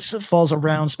see if it falls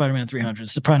around Spider-Man 300.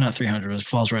 It's probably not 300. It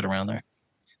falls right around there.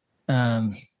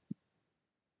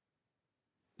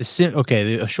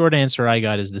 The short answer I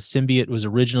got is the symbiote was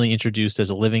originally introduced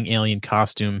as a living alien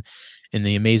costume in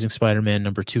the Amazing Spider-Man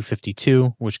number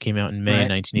 252, which came out in May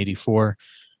 1984.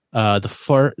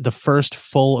 The first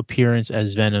full appearance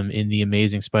as Venom in the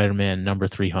Amazing Spider-Man number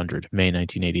 300, May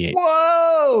 1988.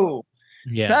 Whoa!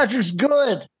 Yeah, Patrick's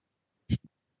good.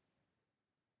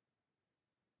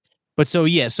 But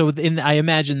I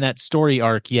imagine that story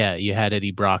arc. Yeah, you had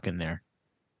Eddie Brock in there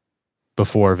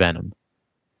before Venom.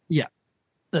 Yeah,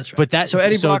 that's right. But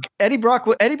Eddie Brock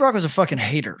was a fucking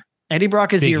hater. Eddie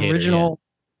Brock is the original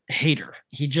hater.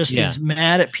 He just is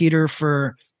mad at Peter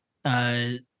for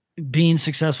being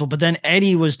successful. But then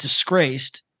Eddie was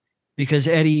disgraced because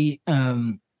Eddie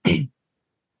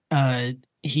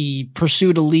he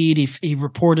pursued a lead. He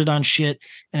reported on shit,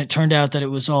 and it turned out that it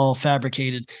was all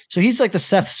fabricated. So he's like the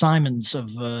Seth Simons of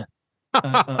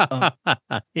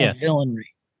villainry.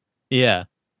 Yeah.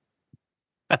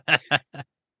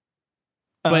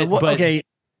 Okay.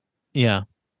 Yeah.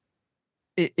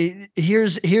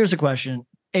 Here's a question.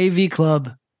 AV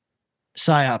Club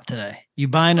PSYOP today. You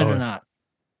buying it or not?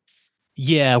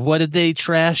 Yeah. What did they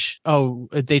trash? Oh,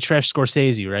 they trashed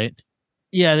Scorsese, right?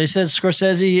 Yeah, they said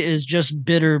Scorsese is just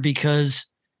bitter because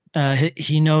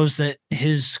he knows that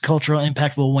his cultural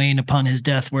impact will wane upon his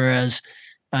death, whereas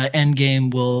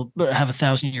Endgame will have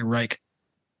 1,000-year Reich.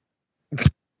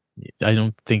 I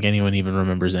don't think anyone even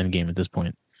remembers Endgame at this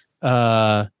point.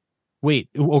 Wait,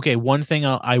 okay. One thing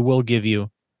I will give you: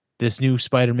 this new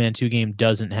Spider-Man 2 game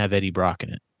doesn't have Eddie Brock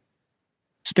in it.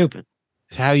 Stupid.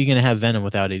 So how are you going to have Venom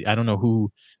without Eddie? I don't know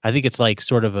who. I think it's like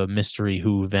sort of a mystery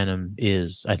who Venom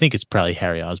is. I think it's probably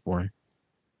Harry Osborn.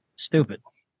 Stupid.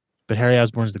 But Harry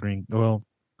Osborn's the Green. Well,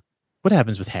 what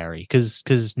happens with Harry?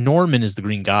 Because Norman is the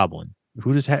Green Goblin.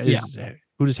 Who does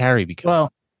Harry become?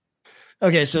 Well,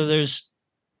 okay. So there's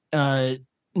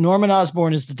Norman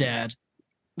Osborn is the dad.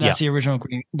 That's the original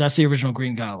Green. That's the original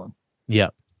Green Goblin. Yeah.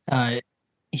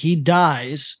 He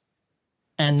dies,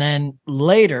 and then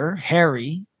later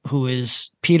Harry, who is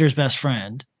Peter's best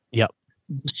friend,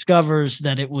 discovers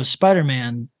that it was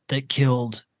Spider-Man that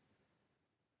killed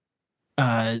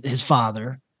his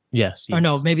father. Yes. Or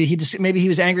no, maybe he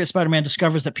was angry at Spider-Man,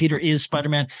 discovers that Peter is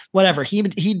Spider-Man. Whatever.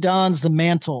 He dons the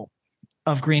mantle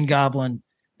of Green Goblin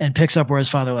and picks up where his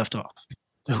father left off.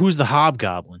 So who's the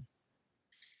Hobgoblin?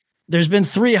 There's been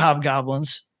 3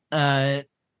 Hobgoblins. And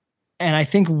I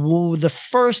think the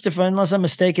first, unless I'm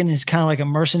mistaken, is kind of like a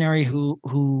mercenary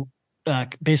who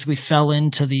basically fell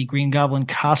into the Green Goblin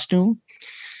costume.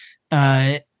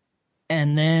 And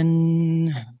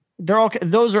then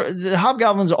the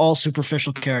Hobgoblins are all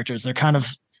superficial characters. They're kind of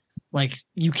like,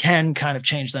 you can kind of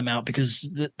change them out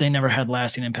because they never had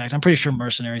lasting impact. I'm pretty sure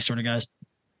mercenary sort of guys,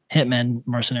 hitmen,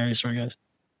 mercenary sort of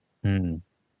guys.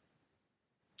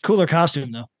 Cooler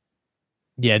costume though.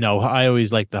 Yeah, no, I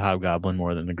always like the Hobgoblin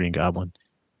more than the Green Goblin.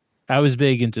 I was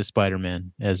big into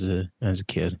Spider-Man as a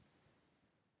kid.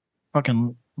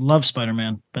 Fucking love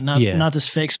Spider-Man, but not Yeah. not this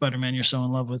fake Spider-Man you're so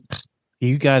in love with.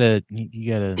 You gotta.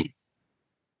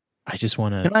 I just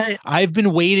want Can to. I've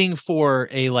been waiting for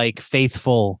a like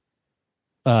faithful,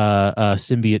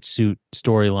 symbiote suit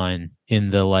storyline in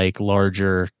the like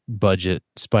larger budget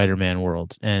Spider-Man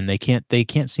world, and they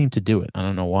can't seem to do it. I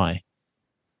don't know why.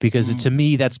 Because to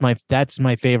me, that's my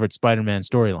favorite Spider-Man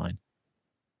storyline.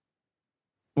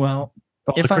 Well,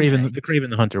 Oh, if the Craven, I may. the Craven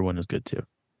the Hunter one is good too.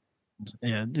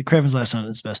 Yeah, the Craven's Last Hunt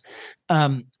is best.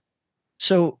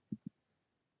 So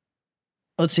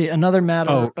let's see. Another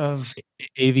matter of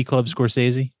AV Club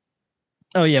Scorsese.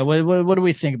 Oh yeah, what do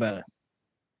we think about it?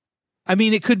 I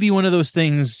mean, it could be one of those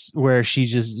things where she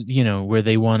just, where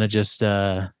they want to just,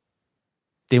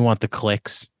 they want the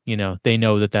clicks. They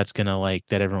know that that's gonna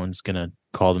that everyone's gonna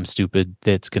call them stupid.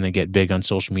 That's gonna get big on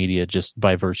social media just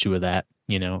by virtue of that.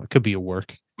 It could be a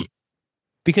work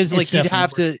because It's you'd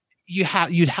definitely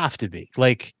you'd have to be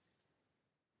like,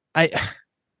 I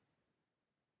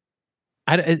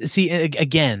see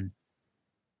again.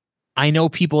 I know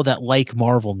people that like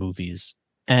Marvel movies,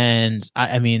 and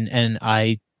I mean,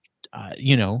 pre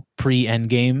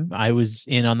Endgame, I was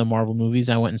in on the Marvel movies.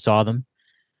 I went and saw them.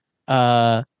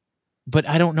 But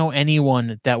I don't know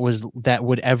anyone that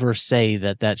would ever say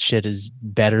that shit is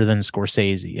better than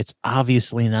Scorsese. It's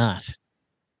obviously not.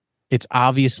 It's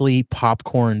obviously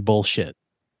popcorn bullshit,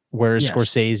 whereas Yes.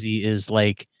 Scorsese is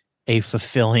like a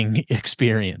fulfilling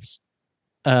experience.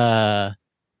 No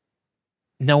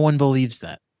one believes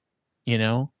that,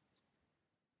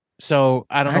 So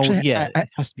I don't know. Actually, Yeah, it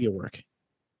has to be a work.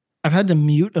 I've had to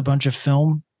mute a bunch of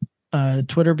film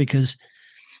Twitter because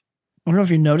I don't know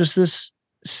if you noticed this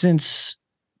since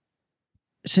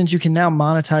you can now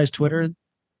monetize Twitter,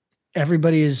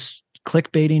 everybody is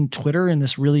clickbaiting Twitter in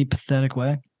this really pathetic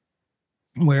way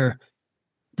where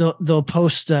they'll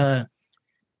post it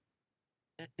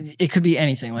could be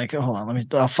anything. Like, hold on,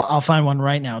 I'll find one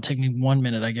right now. It'll take me 1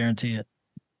 minute, I guarantee it.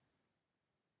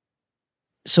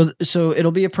 So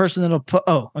it'll be a person that'll put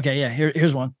okay, yeah,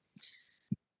 here's one.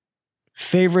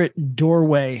 Favorite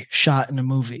doorway shot in a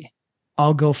movie.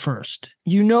 I'll go first.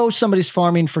 Somebody's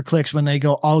farming for clicks when they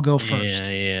go, I'll go first.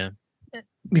 Yeah.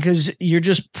 Because you're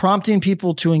just prompting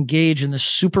people to engage in this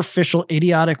superficial,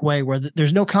 idiotic way where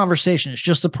there's no conversation. It's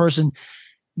just the person.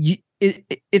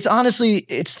 It's honestly,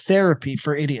 it's therapy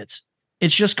for idiots.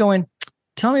 It's just going,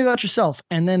 tell me about yourself.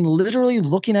 And then literally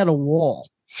looking at a wall.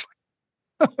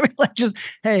 Like just,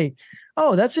 hey,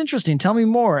 oh, that's interesting. Tell me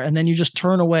more. And then you just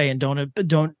turn away and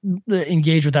don't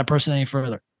engage with that person any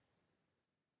further.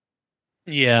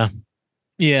 Yeah.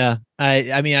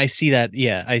 I mean, I see that.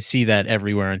 Yeah, I see that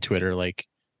everywhere on Twitter. Like,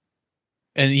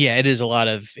 and yeah, it is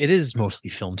mostly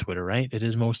film Twitter, right? It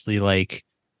is mostly like,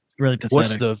 it's really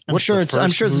pathetic. I'm sure it's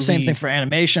the same thing for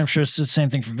animation. I'm sure it's the same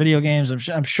thing for video games.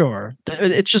 I'm sure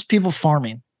it's just people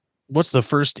farming. What's the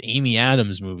first Amy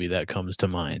Adams movie that comes to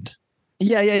mind?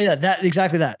 Yeah.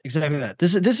 Exactly that.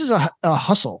 This is a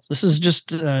hustle. This is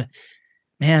just,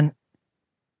 man,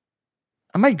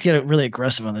 I might get really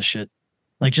aggressive on this shit.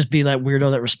 Like just be that weirdo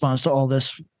that responds to all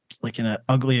this like in an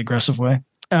ugly, aggressive way.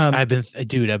 I've been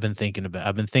thinking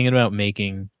about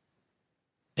making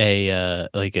a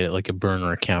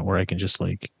burner account where I can just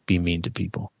like be mean to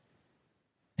people.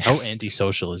 How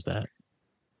antisocial is that?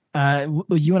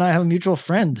 You and I have a mutual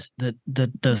friend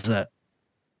that does that.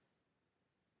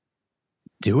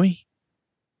 Do we?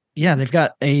 Yeah, they've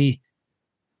got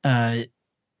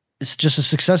it's just a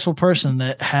successful person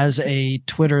that has a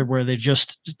Twitter where they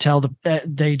just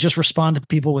they just respond to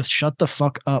people with "shut the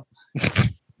fuck up."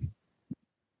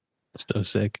 So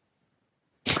sick.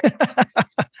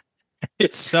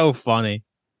 It's so funny.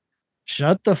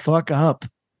 Shut the fuck up.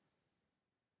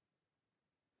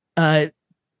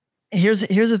 Here's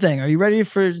the thing. Are you ready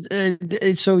for?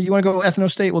 So you want to go ethno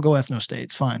state? We'll go ethno state.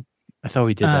 It's fine. I thought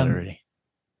we did that already.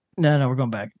 No, we're going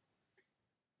back.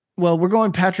 Well, we're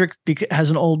going. Patrick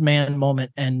has an old man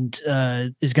moment and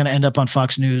is going to end up on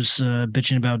Fox News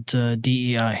bitching about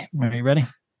DEI. Are you ready?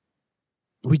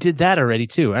 We did that already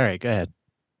too. All right, go ahead.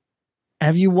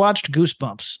 Have you watched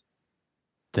Goosebumps?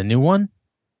 The new one?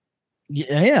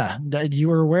 Yeah. You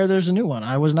were aware there's a new one.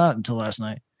 I was not until last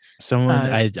night.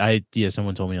 Someone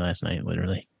someone told me last night,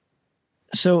 literally.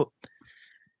 So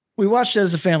we watched it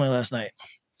as a family last night.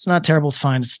 It's not terrible. It's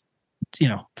fine. It's,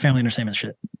 family entertainment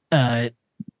shit.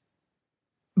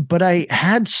 But I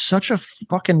had such a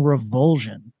fucking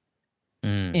revulsion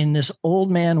in this old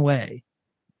man way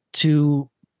to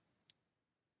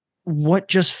what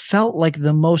just felt like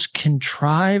the most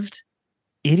contrived,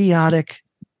 idiotic,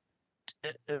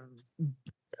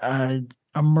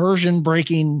 immersion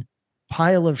breaking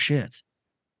pile of shit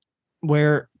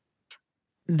where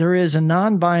there is a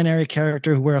non-binary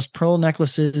character who wears pearl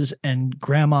necklaces and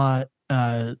grandma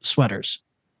sweaters.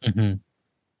 Mm-hmm.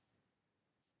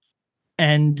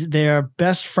 And they're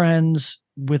best friends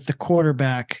with the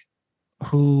quarterback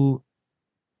who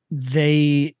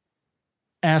they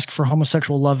ask for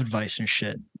homosexual love advice and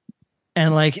shit.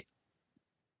 And like,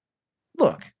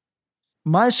 look,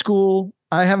 my school,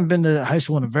 I haven't been to high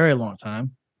school in a very long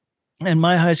time. And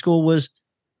my high school was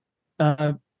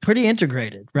pretty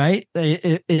integrated, right?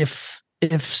 If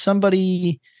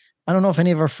somebody, I don't know if any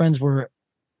of our friends were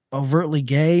overtly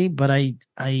gay, but I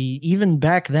even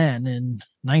back then in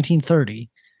 1930,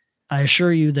 I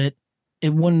assure you that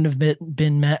it wouldn't have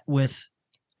been met with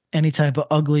any type of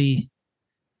ugly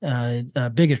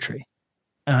bigotry.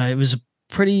 It was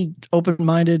pretty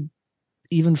open-minded,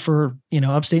 even for,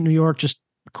 upstate New York, just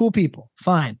cool people,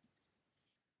 fine.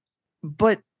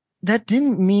 But that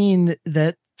didn't mean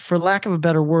that, for lack of a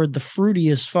better word, the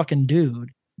fruitiest fucking dude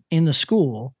in the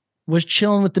school was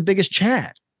chilling with the biggest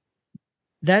Chad.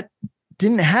 That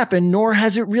didn't happen, nor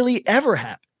has it really ever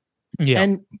happened.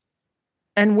 Yeah.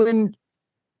 And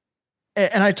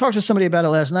I talked to somebody about it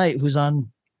last night who's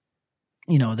on,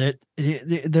 that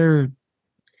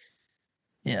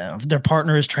their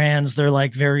partner is trans. They're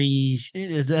like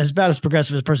as about as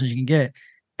progressive as person as you can get.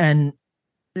 And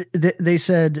they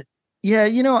said, yeah,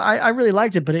 I really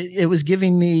liked it, but it was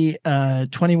giving me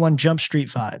 21 Jump Street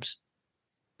vibes.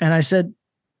 And I said,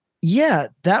 yeah,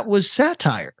 that was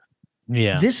satire.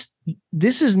 Yeah.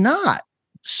 This is not.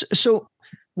 So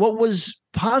what was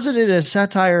posited as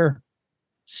satire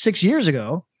 6 years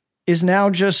ago is now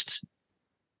just,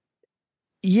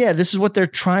 this is what they're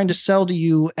trying to sell to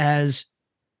you as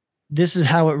this is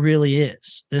how it really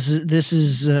is. This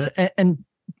is and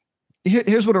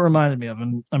here's what it reminded me of.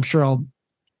 And I'm sure I'll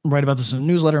write about this in a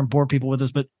newsletter and bore people with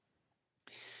this, but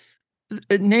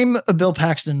name a Bill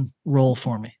Paxton role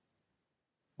for me.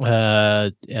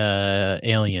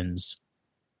 Aliens.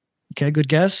 Okay, good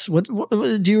guess. What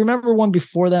do you remember one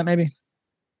before that, maybe?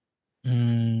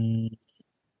 Not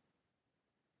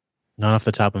off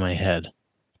the top of my head.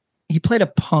 He played a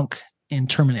punk in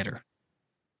Terminator.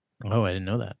 Oh, I didn't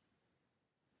know that.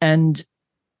 And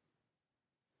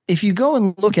if you go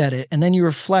and look at it and then you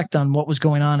reflect on what was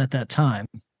going on at that time,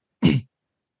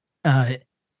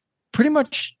 pretty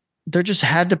much there just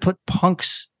had to put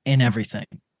punks in everything.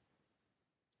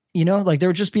 Like there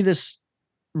would just be this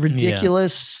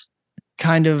ridiculous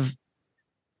kind of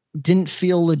didn't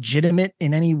feel legitimate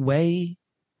in any way,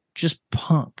 just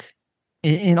punk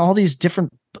in all these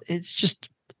different, it's just,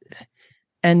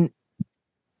 and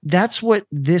that's what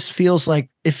this feels like.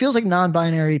 It feels like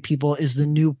non-binary people is the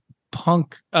new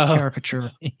punk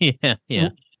caricature. Yeah.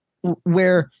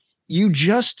 Where you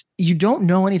don't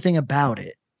know anything about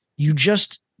it. You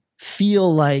just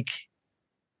feel like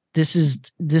this is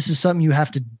something you have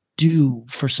to do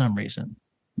for some reason.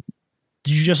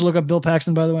 Did you just look up Bill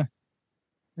Paxton, by the way?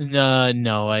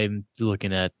 No, I'm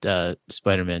looking at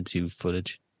Spider-Man 2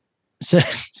 footage.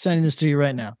 Sending this to you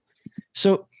right now.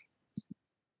 So,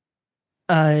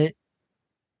 do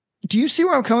you see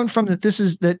where I'm coming from?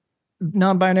 That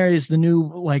non-binary is the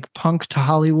new like punk to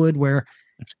Hollywood, where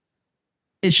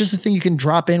it's just a thing you can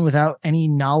drop in without any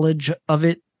knowledge of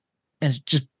it, and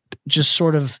just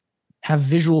sort of have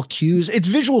visual cues. It's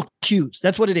visual cues.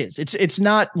 That's what it is. It's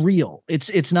not real.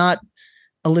 It's not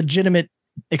a legitimate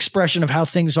expression of how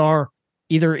things are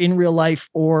either in real life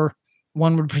or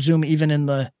one would presume even in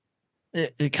the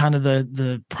kind of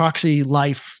the proxy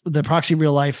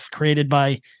real life created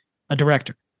by a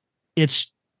director.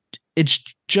 It's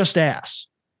just ass.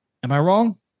 Am I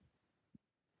wrong?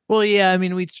 Well, yeah, I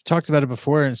mean, we talked about it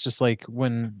before, and it's just like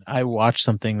when I watch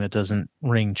something that doesn't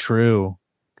ring true,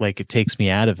 like it takes me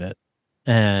out of it.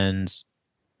 And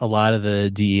a lot of the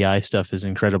DEI stuff is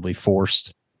incredibly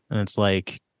forced. And it's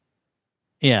like,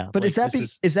 yeah. But like,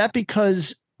 is that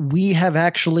because we have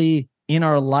actually in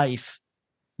our life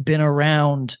been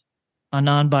around a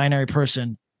non-binary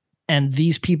person and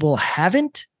these people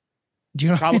haven't? Do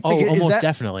you know? Almost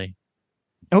definitely.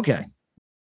 Okay.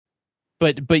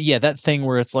 But yeah, that thing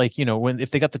where it's like,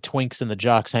 if they got the twinks and the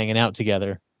jocks hanging out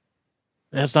together,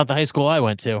 that's not the high school I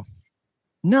went to.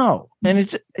 No. And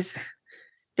it's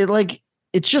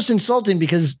just insulting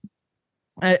because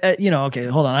okay,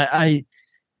 hold on. I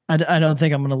don't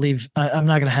think I'm going to leave. I'm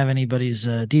not going to have anybody's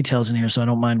details in here, so I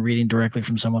don't mind reading directly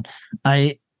from someone.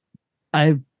 I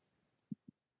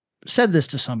said this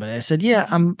to somebody. I said, yeah,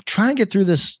 I'm trying to get through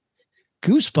this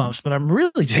Goosebumps, but I'm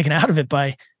really taken out of it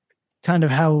by kind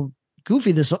of how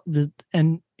goofy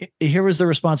and here was the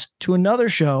response to another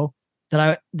show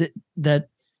that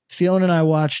Phelan and I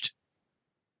watched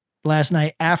last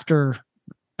night after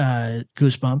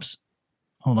Goosebumps.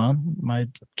 Hold on, my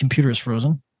computer is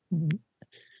frozen.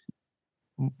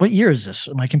 What year is this?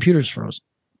 My computer's frozen.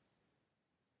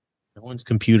 No one's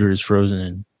computer is frozen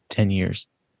in 10 years.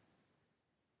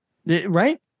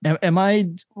 Right? Am I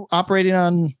operating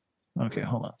on? Okay,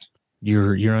 hold on.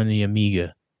 You're on the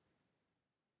Amiga.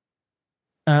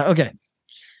 Okay.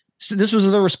 So this was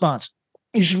the response.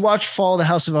 You should watch Fall of the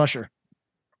House of Usher.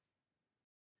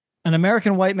 An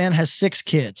American white man has 6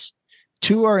 kids.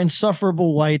 2 are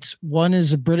insufferable whites. 1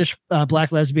 is a British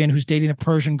black lesbian who's dating a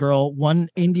Persian girl. 1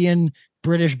 Indian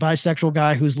British bisexual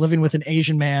guy who's living with an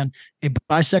Asian man, a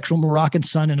bisexual Moroccan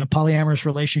son in a polyamorous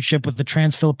relationship with a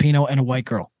trans Filipino and a white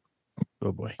girl.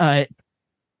 Oh boy.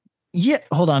 Yeah,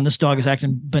 hold on. This dog is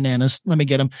acting bananas. Let me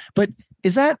get him. But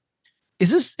is that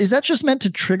just meant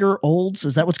to trigger olds?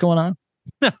 Is that what's going on?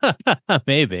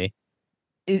 Maybe.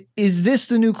 Is this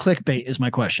the new clickbait is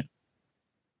my question.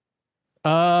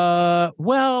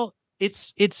 Well,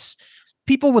 it's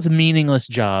people with meaningless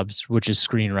jobs, which is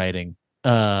screenwriting,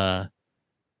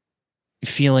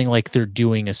 feeling like they're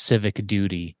doing a civic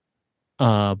duty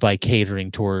by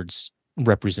catering towards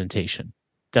representation.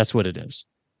 That's what it is.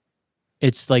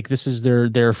 It's like this is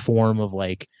their form of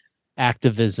like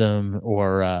activism,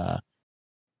 or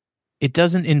it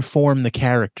doesn't inform the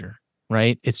character,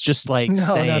 right? It's just like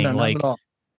saying no, like, not at all.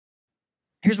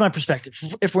 Here's my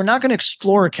perspective. If we're not going to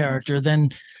explore a character, then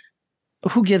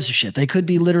who gives a shit? They could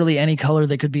be literally any color.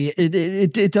 They could be,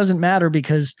 it doesn't matter,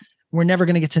 because we're never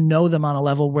going to get to know them on a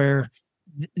level where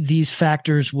these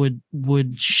factors would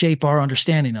shape our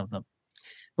understanding of them.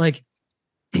 Like,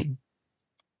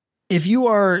 if you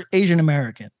are Asian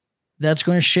American, that's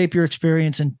going to shape your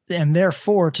experience, and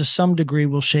therefore to some degree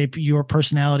will shape your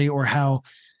personality or how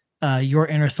your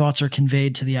inner thoughts are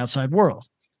conveyed to the outside world.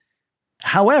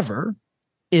 However,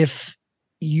 if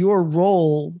your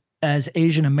role as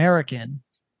Asian American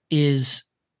is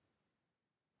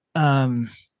smiling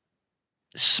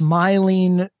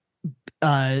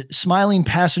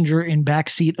passenger in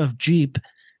backseat of Jeep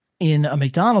in a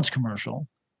McDonald's commercial,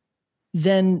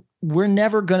 then we're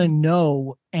never going to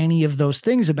know any of those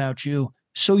things about you.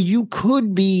 So you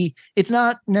could be, it's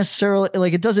not necessarily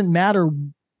like, it doesn't matter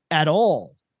at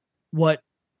all what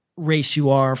race you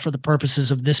are for the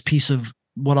purposes of this piece of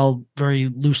what I'll very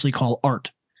loosely call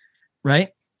art,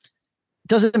 right?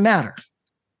 Doesn't matter.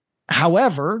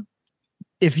 However,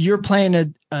 if you're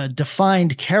playing a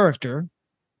defined character,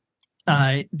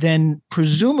 then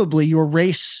presumably your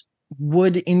race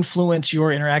would influence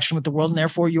your interaction with the world, and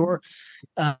therefore your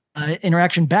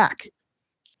interaction back.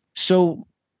 So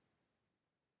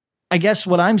I guess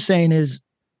what I'm saying is,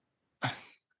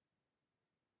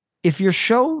 if your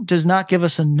show does not give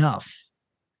us enough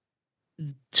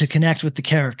to connect with the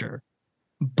character,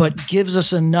 but gives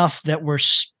us enough that we're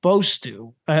supposed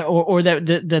to, or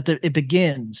that it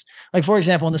begins. Like, for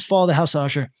example, in this Fall of the House of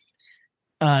Usher,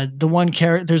 the one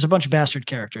character, there's a bunch of bastard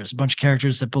characters, a bunch of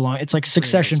characters that belong. It's like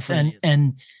Succession,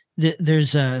 and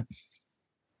there's the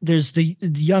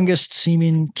youngest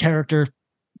seeming character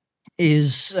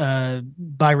is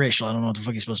biracial. I don't know what the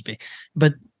fuck he's supposed to be,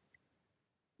 but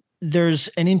there's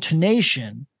an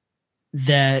intonation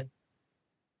that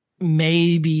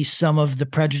maybe some of the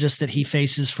prejudice that he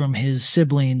faces from his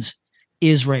siblings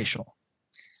is racial.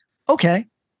 Okay,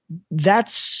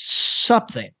 that's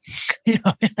something.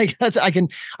 Like I can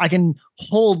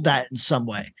hold that in some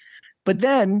way. But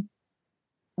then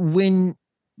when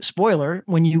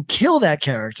you kill that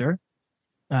character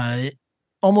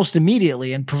almost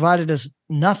immediately and provided us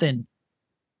nothing,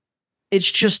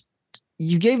 it's just,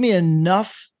 you gave me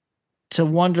enough to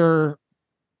wonder,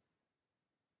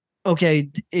 okay,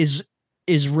 is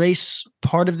race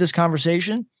part of this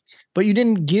conversation? But you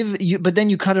didn't but then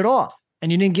you cut it off,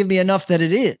 and you didn't give me enough that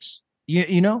it is,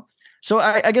 you know? So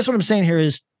I guess what I'm saying here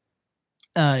is,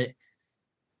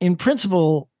 in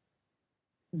principle,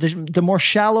 the more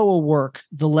shallow a work,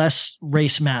 the less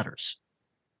race matters.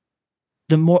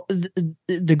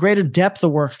 The greater depth the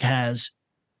work has,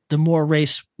 the more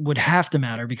race would have to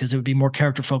matter, because it would be more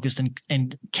character focused,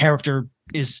 and character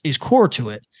is core to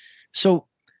it. So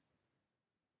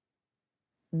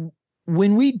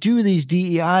when we do these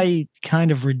DEI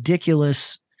kind of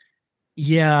ridiculous,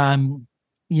 patriarch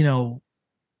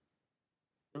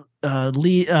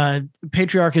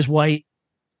is white,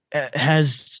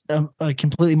 has a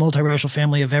completely multiracial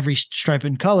family of every stripe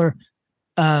and color.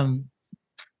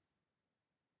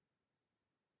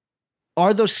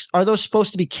 Are those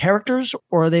supposed to be characters,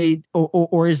 or are they,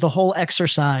 or is the whole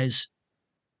exercise,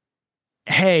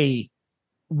 hey,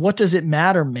 what does it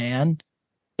matter, man?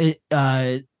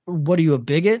 What are you, a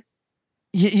bigot?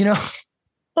 You know?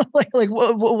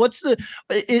 What's the?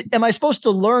 Am I supposed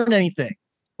to learn anything,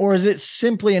 or is it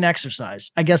simply an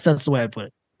exercise? I guess that's the way I put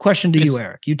it. Question to you,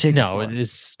 Eric. You take no. It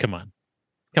is. Come on.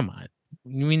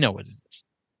 We know what it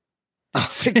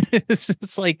is.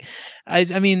 It's like,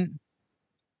 I mean,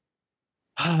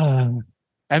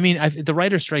 the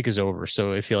writer's strike is over,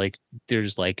 so I feel like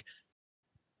there's like,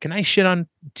 can I shit on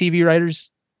TV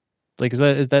writers? Like, is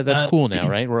that's cool now,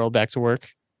 right? We're all back to work.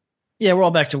 Yeah, we're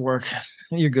all back to work.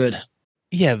 You're good.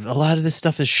 Yeah, a lot of this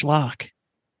stuff is schlock.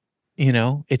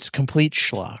 It's complete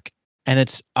schlock, and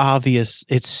it's obvious.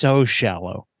 It's so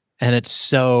shallow, and it's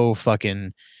so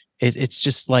fucking. It's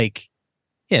just like,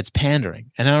 yeah, it's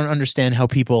pandering, and I don't understand how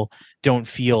people don't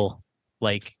feel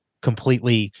like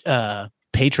completely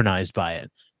patronized by it.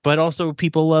 But also,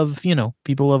 people love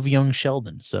young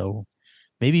Sheldon, so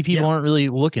maybe people aren't really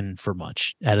looking for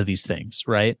much out of these things,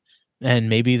 right? And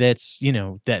maybe that's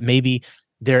that maybe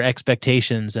their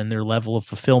expectations and their level of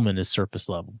fulfillment is surface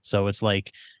level. So it's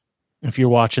like, if you're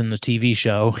watching the TV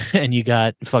show and you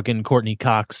got fucking Courtney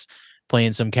Cox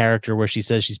playing some character where she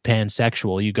says she's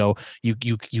pansexual, you go,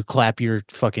 you clap your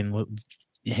fucking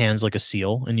hands like a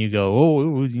seal, and you go,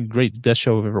 oh, great, best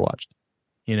show I've ever watched.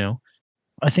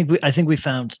 I think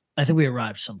we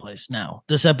arrived someplace now.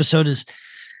 This episode is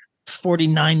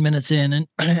 49 minutes in,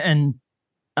 and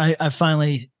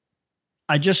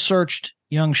I just searched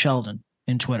young Sheldon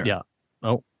in Twitter. Yeah.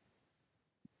 Oh.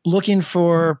 Looking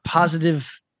for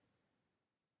positive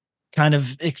kind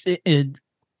of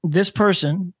this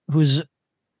person who's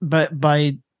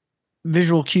by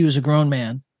visual cues a grown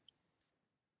man.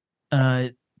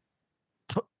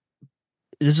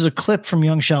 This is a clip from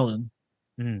young Sheldon.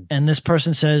 And this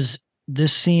person says,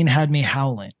 "This scene had me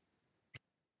howling."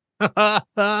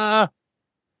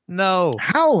 No.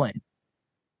 Howling.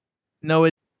 No,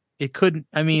 it couldn't.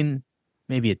 I mean,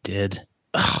 maybe it did.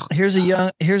 Here's a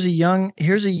young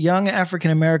African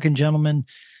American gentleman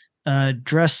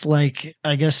dressed like,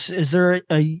 I guess, is there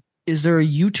a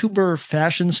YouTuber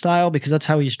fashion style? Because that's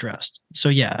how he's dressed. So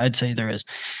yeah, I'd say there is.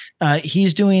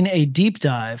 He's doing a deep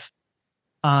dive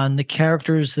on the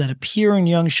characters that appear in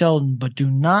Young Sheldon but do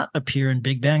not appear in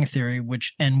Big Bang Theory,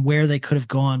 and where they could have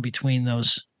gone between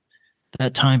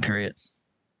that time period.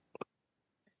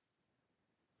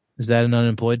 Is that an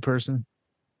unemployed person?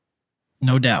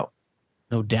 No doubt.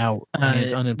 No doubt. I mean,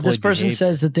 it's unemployed. This person behavior.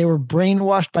 says that they were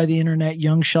brainwashed by the internet.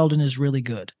 Young Sheldon is really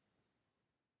good.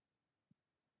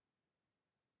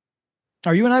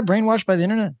 Are you and I brainwashed by the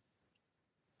internet?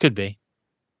 Could be.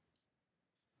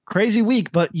 Crazy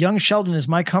week, but Young Sheldon is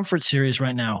my comfort series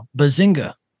right now.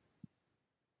 Bazinga.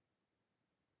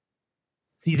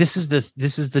 See, this is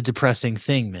the depressing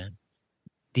thing, man.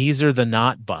 These are the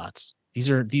not bots. These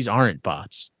aren't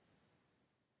bots.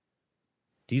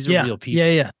 These are real people.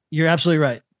 Yeah. You're absolutely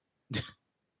right.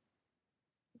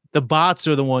 The bots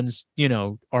are the ones,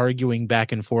 arguing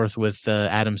back and forth with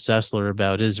Adam Sessler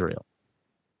about Israel.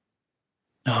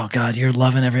 Oh God, you're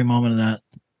loving every moment of that.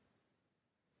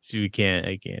 So I can't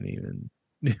even.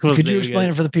 Could you explain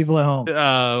it for the people at home?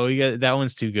 Oh, that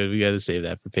one's too good. We got to save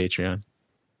that for Patreon.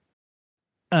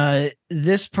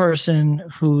 This person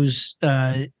whose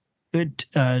their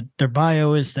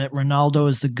bio is that Ronaldo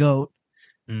is the GOAT.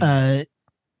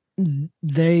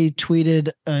 They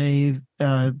tweeted a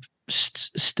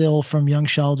still from Young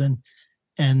Sheldon,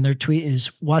 and their tweet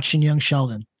is watching Young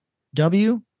Sheldon.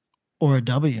 W or a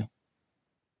W?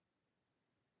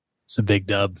 It's a big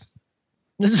dub.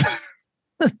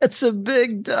 That's a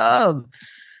big dub.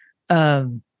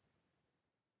 Have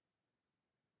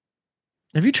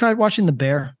you tried watching The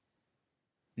Bear?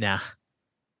 Nah.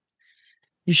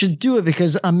 You should do it,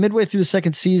 because I'm midway through the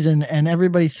second season and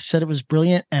everybody said it was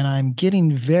brilliant, and I'm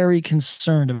getting very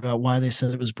concerned about why they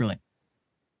said it was brilliant.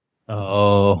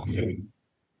 Oh.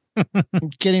 I'm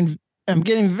getting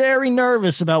very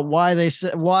nervous about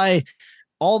why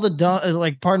all the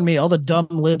dumb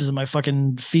libs in my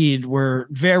fucking feed were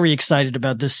very excited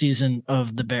about this season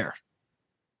of The Bear.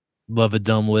 Love a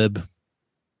dumb lib.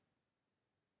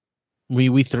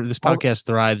 This podcast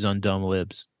thrives on dumb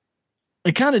libs.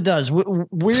 It kind of does.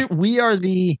 We are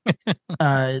the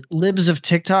libs of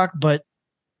TikTok, but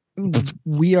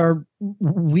we are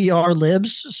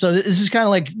libs. So this is kind of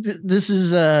like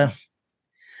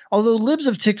although libs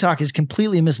of TikTok is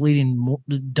completely misleading,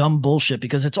 dumb bullshit,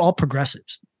 because it's all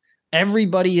progressives.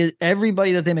 Everybody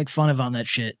that they make fun of on that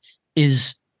shit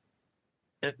is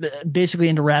basically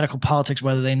into radical politics,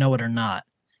 whether they know it or not.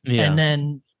 Yeah.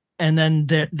 And then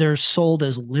they're sold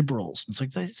as liberals. It's like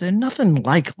they're nothing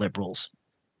like liberals.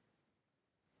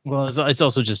 Well, it's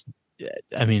also just,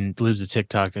 I mean, libs of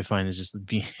TikTok, I find, it's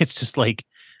just like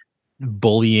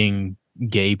bullying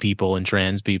gay people and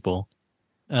trans people.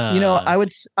 I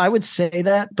would say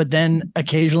that, but then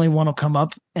occasionally one will come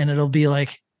up and it'll be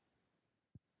like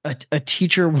a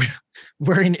teacher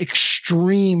wearing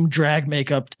extreme drag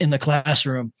makeup in the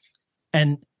classroom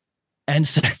and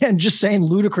just saying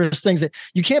ludicrous things that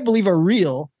you can't believe are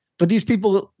real, but these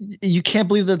people, you can't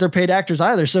believe that they're paid actors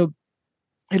either. So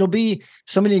it'll be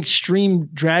somebody extreme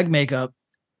drag makeup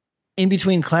in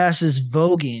between classes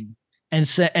voguing and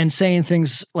saying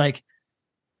things like,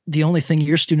 the only thing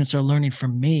your students are learning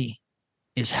from me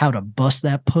is how to bust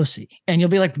that pussy. And you'll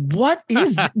be like, what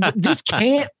is this?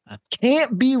 Can't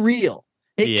be real.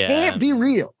 It can't be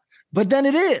real. But then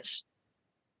it is.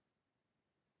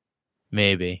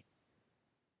 Maybe.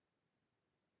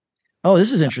 Oh,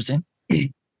 this is interesting.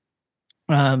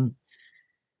 From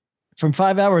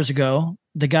 5 hours ago,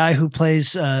 the guy who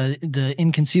plays the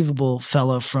inconceivable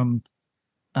fella from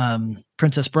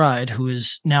Princess Bride, who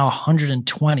is now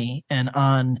 120 and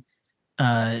on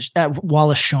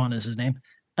Wallace Shawn is his name.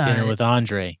 Dinner with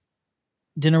Andre.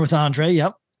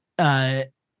 Yep.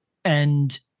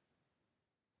 And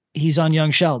he's on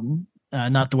Young Sheldon.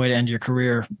 Not the way to end your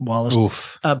career, Wallace.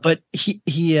 Oof. But he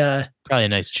probably a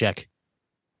nice check.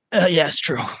 Yeah, it's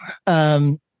true.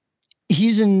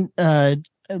 He's in it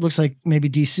looks like maybe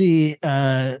DC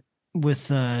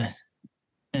with and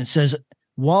it says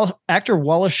actor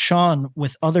Wallace Shawn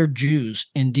with other Jews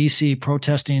in DC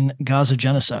protesting Gaza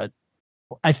genocide.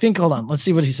 I think, hold on, let's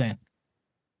see what he's saying.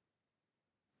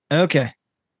 Okay.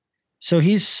 So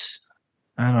I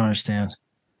don't understand.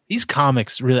 These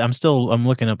comics really, I'm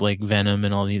looking up like Venom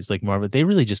and all these like Marvel, they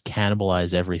really just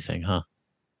cannibalize everything, huh?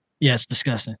 Yeah, it's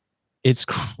disgusting. It's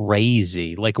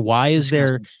crazy. Like, why is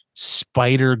there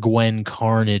Spider-Gwen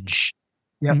Carnage?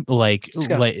 Yep. Like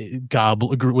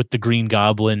Goblin with the Green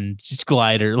Goblin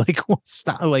glider. Like,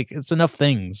 stop. Like, it's enough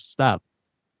things. Stop.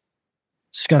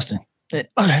 Disgusting.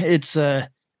 It's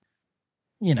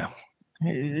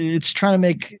it's trying to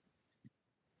make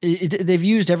they've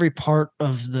used every part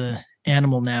of the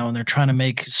animal now, and they're trying to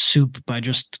make soup by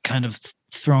just kind of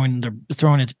throwing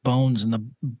its bones in the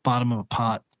bottom of a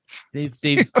pot.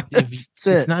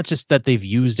 It's not just that they've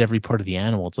used every part of the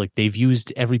animal. It's like they've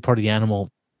used every part of the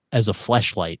animal as a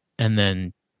fleshlight, and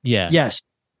then yes,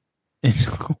 it's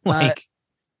like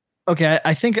okay.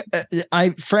 I think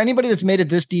for anybody that's made it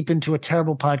this deep into a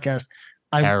terrible podcast,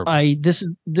 this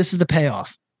is the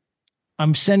payoff.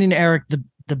 I'm sending Eric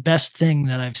the best thing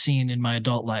that I've seen in my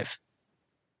adult life.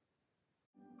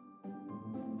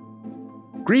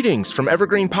 Greetings from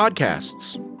Evergreen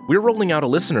Podcasts. We're rolling out a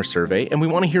listener survey, and we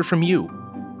want to hear from you.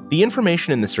 The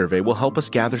information in the survey will help us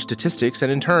gather statistics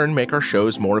and in turn make our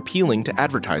shows more appealing to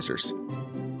advertisers.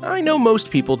 I know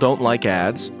most people don't like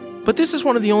ads, but this is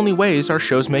one of the only ways our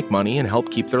shows make money and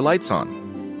help keep their lights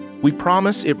on. We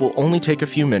promise it will only take a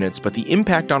few minutes, but the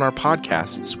impact on our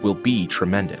podcasts will be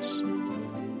tremendous.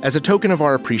 As a token of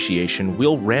our appreciation,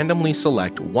 we'll randomly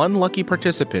select one lucky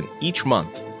participant each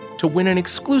month to win an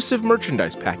exclusive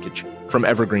merchandise package from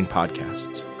Evergreen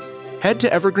Podcasts. Head to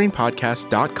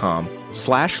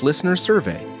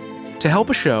evergreenpodcast.com/listenersurvey to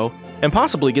help a show and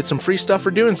possibly get some free stuff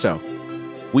for doing so.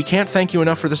 We can't thank you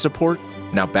enough for the support.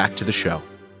 Now back to the show.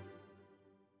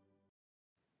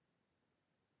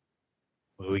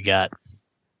 What do we got?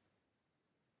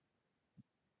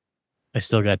 I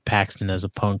still got Paxton as a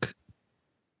punk.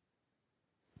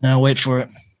 Now wait for it.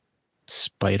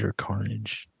 Spider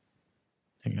Carnage.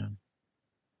 Hang on.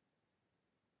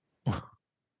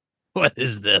 What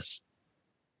is this?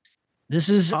 This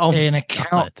is an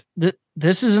account.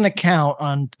 This is an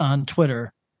account on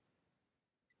Twitter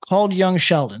called Young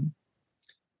Sheldon,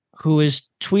 who is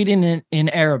tweeting in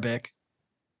Arabic,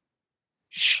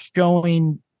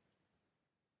 showing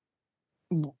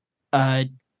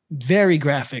very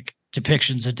graphic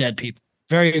depictions of dead people,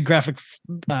 very graphic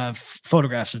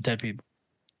photographs of dead people.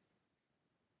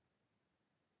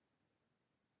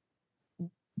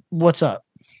 What's up?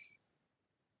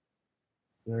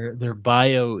 Their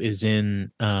bio is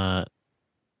in I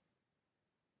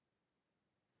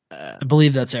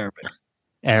believe that's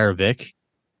Arabic,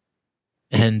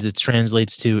 and it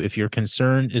translates to, if your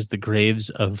concern is the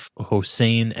graves of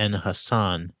Hossein and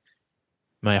Hassan,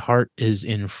 my heart is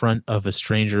in front of a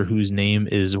stranger whose name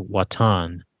is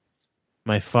Watan.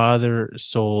 My father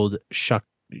sold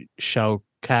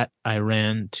Shaukat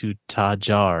Iran to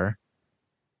Tajar,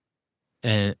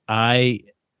 and I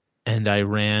and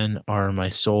Iran are my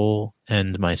soul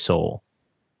and my soul.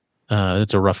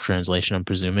 That's a rough translation, I'm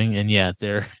presuming. And yeah,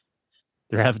 their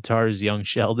avatar is Young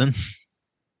Sheldon.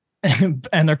 And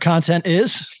their content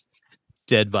is?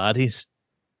 Dead bodies.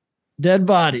 Dead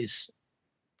bodies.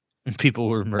 And people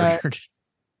were murdered.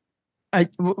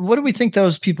 What do we think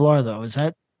those people are, though? Is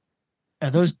that Are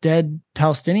those dead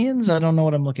Palestinians? I don't know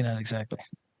what I'm looking at exactly.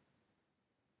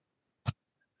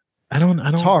 I don't.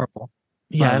 It's horrible.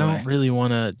 Yeah, I don't really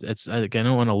want to. I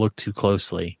don't want to look too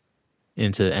closely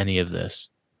into any of this,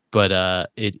 but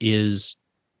it is.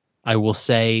 I will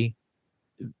say,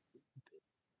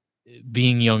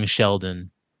 being young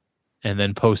Sheldon, and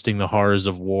then posting the horrors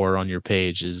of war on your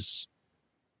page is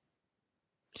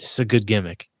just a good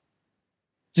gimmick.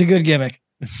 It's a good gimmick.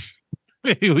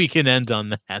 Maybe we can end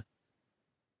on that.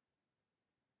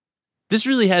 This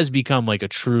really has become like a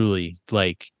truly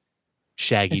like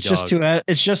Shaggy Dog.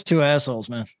 It's just two assholes,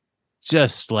 man.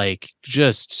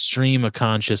 Just stream of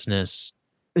consciousness.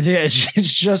 Yeah,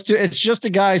 it's just a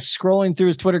guy scrolling through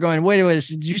his Twitter going, wait,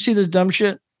 did you see this dumb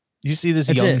shit? You see this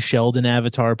young Sheldon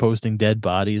avatar posting dead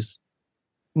bodies?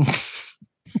 Yeah,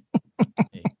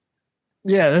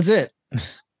 that's it.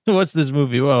 What's this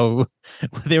movie? Whoa.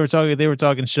 They were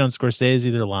talking shit on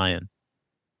Scorsese, they're lying.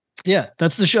 Yeah,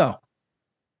 that's the show.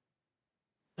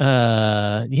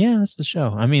 Yeah, that's the show.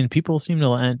 I mean, people seem to,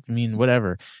 I mean,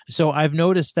 whatever. So I've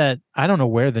noticed that I don't know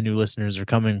where the new listeners are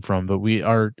coming from, but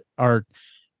our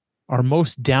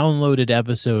most downloaded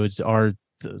episodes are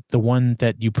the one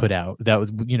that you put out. That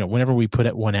was, whenever we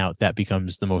put one out, that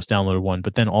becomes the most downloaded one.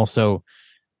 But then also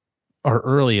our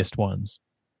earliest ones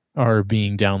are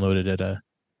being downloaded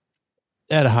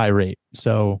at a high rate.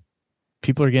 So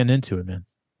people are getting into it, man.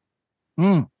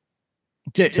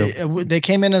 So, they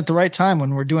came in at the right time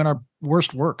when we're doing our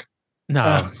worst work.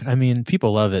 No, I mean,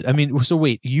 people love it. I mean, so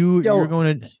wait, you're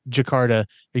going to Jakarta.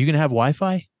 Are you going to have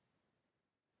Wi-Fi?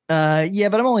 Yeah,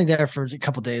 but I'm only there for a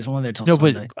couple days. I'm only there till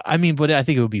Sunday. But I mean, but I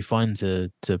think it would be fun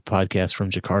to podcast from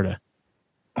Jakarta.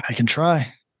 I can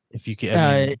try. If you can.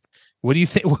 I mean, what do you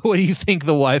think? What do you think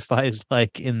the Wi-Fi is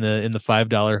like in the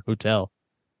 $5 hotel?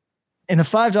 In the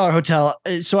 $5 hotel.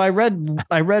 So I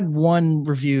read one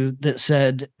review that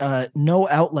said no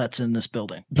outlets in this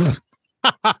building.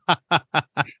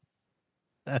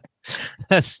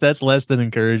 That's less than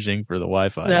encouraging for the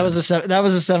Wi-Fi. That was a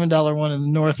 $7 one in the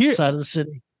north side of the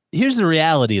city. Here's the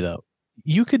reality, though.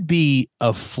 You could be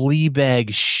a flea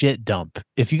bag shit dump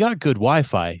if you got good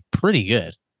Wi-Fi. Pretty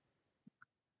good.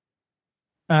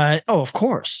 Of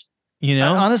course.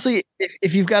 Honestly,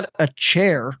 if you've got a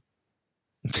chair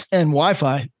and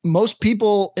Wi-Fi, most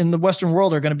people in the Western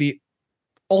world are going to be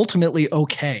ultimately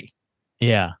okay.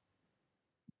 Yeah.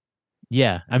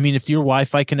 Yeah. I mean, if your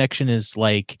Wi-Fi connection is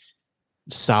like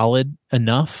solid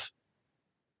enough,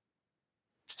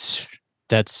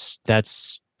 that's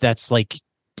like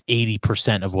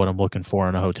 80% of what I'm looking for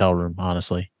in a hotel room,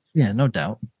 honestly. Yeah, no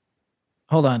doubt.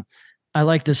 Hold on. I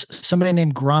like this. Somebody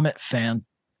named Grommet Fan.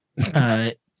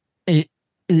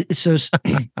 So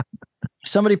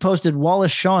somebody posted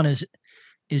Wallace Shawn is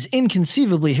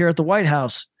inconceivably here at the White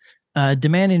House,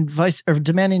 demanding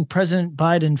President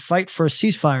Biden fight for a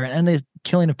ceasefire and end the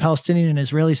killing of Palestinian and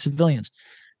Israeli civilians.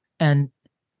 And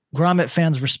Grommet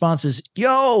Fan's response is,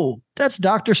 "Yo, that's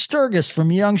Dr. Sturgis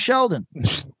from Young Sheldon."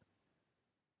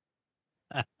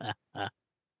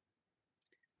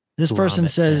 This person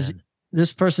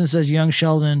says Young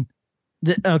Sheldon.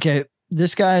 Okay,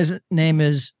 this guy's name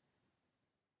is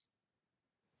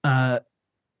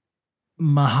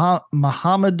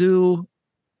Muhammadu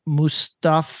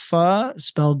Mustafa,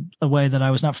 spelled a way that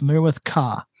I was not familiar with.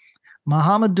 Ka.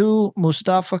 Muhammadu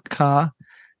Mustafa Ka,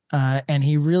 and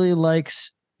he really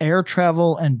likes air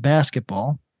travel and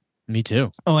basketball. Me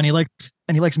too. Oh, and he likes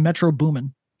Metro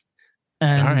Boomin.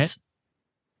 And, all right.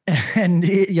 And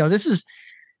this is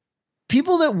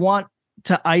people that want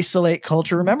to isolate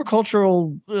culture. Remember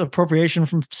cultural appropriation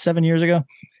from 7 years ago?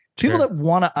 People that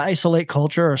want to isolate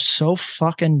culture are so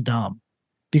fucking dumb,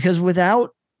 because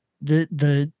without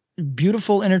the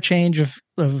beautiful interchange of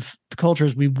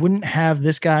cultures, we wouldn't have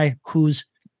this guy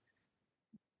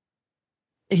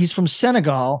he's from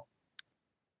Senegal.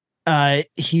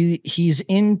 He's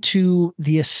into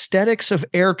the aesthetics of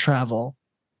air travel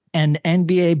and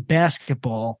NBA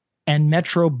basketball and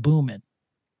Metro Boomin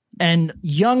and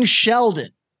Young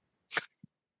Sheldon.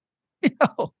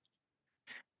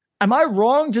 Am I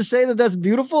wrong to say that that's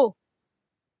beautiful?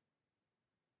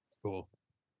 Cool.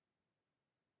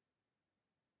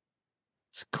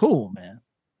 It's cool, man.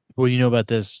 What do you know about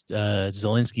this?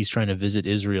 Zelensky's trying to visit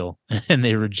Israel, and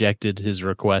they rejected his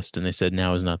request, and they said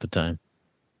now is not the time.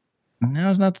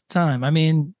 Now's not the time. I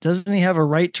mean, doesn't he have a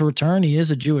right to return? He is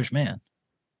a Jewish man.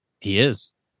 He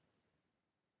is.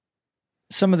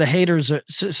 Some of the haters,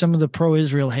 some of the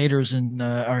pro-Israel haters, and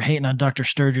are hating on Dr.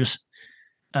 Sturgis,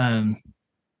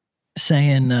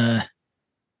 saying, "Wow,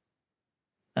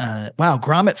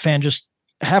 Grommet Fan, just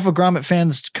half of Grommet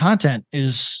Fan's content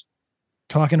is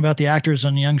talking about the actors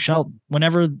on Young Sheldon.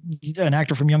 Whenever an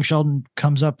actor from Young Sheldon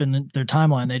comes up in their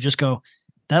timeline, they just go,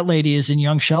 "That lady is in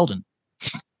Young Sheldon."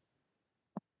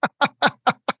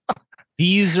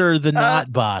 These are the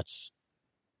not bots.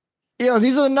 These are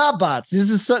the not bots.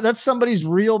 That's somebody's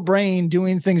real brain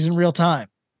doing things in real time.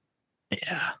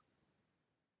 Yeah.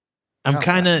 I'm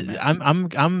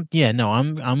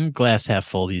glass half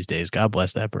full these days. God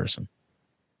bless that person.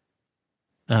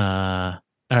 All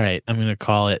right. I'm going to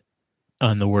call it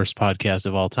on the worst podcast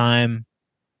of all time.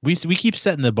 We keep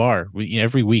setting the bar.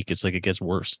 Every week it's like it gets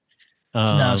worse.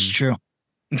 No, it's true.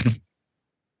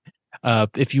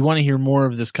 If you want to hear more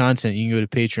of this content, you can go to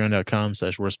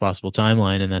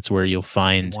patreon.com/worstpossibletimeline, and that's where you'll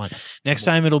find next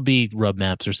time it'll be Rub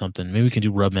Maps or something. Maybe we can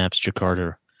do Rub Maps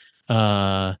Jakarta.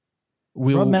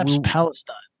 Rub Maps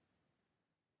Palestine.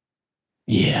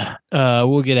 Yeah.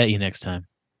 We'll get at you next time.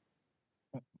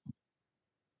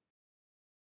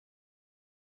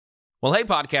 Well, hey,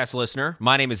 podcast listener.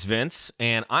 My name is Vince,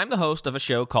 and I'm the host of a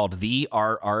show called The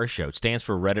RR Show. It stands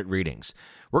for Reddit Readings.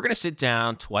 We're going to sit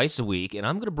down twice a week, and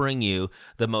I'm going to bring you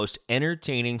the most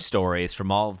entertaining stories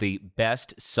from all of the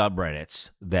best subreddits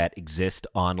that exist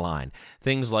online.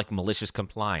 Things like malicious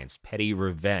compliance, petty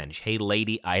revenge, hey,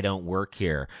 lady, I don't work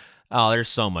here. Oh, there's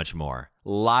so much more.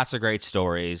 Lots of great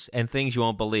stories and things you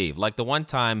won't believe. Like the one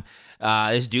time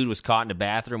this dude was caught in a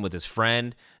bathroom with his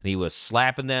friend and he was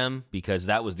slapping them because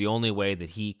that was the only way that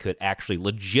he could actually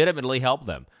legitimately help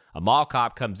them. A mall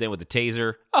cop comes in with a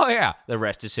taser. Oh, yeah, the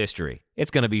rest is history.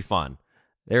 It's going to be fun.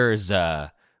 There's,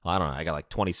 I don't know, I got like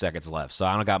 20 seconds left, so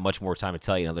I don't got much more time to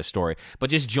tell you another story.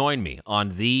 But just join me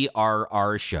on The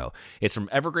RR Show. It's from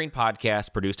Evergreen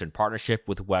Podcast, produced in partnership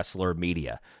with Wessler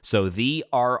Media. So The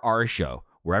RR Show,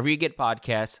 wherever you get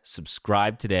podcasts,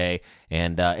 subscribe today.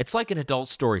 And it's like an adult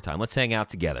story time. Let's hang out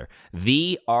together.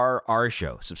 The RR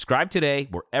Show. Subscribe today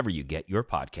wherever you get your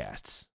podcasts.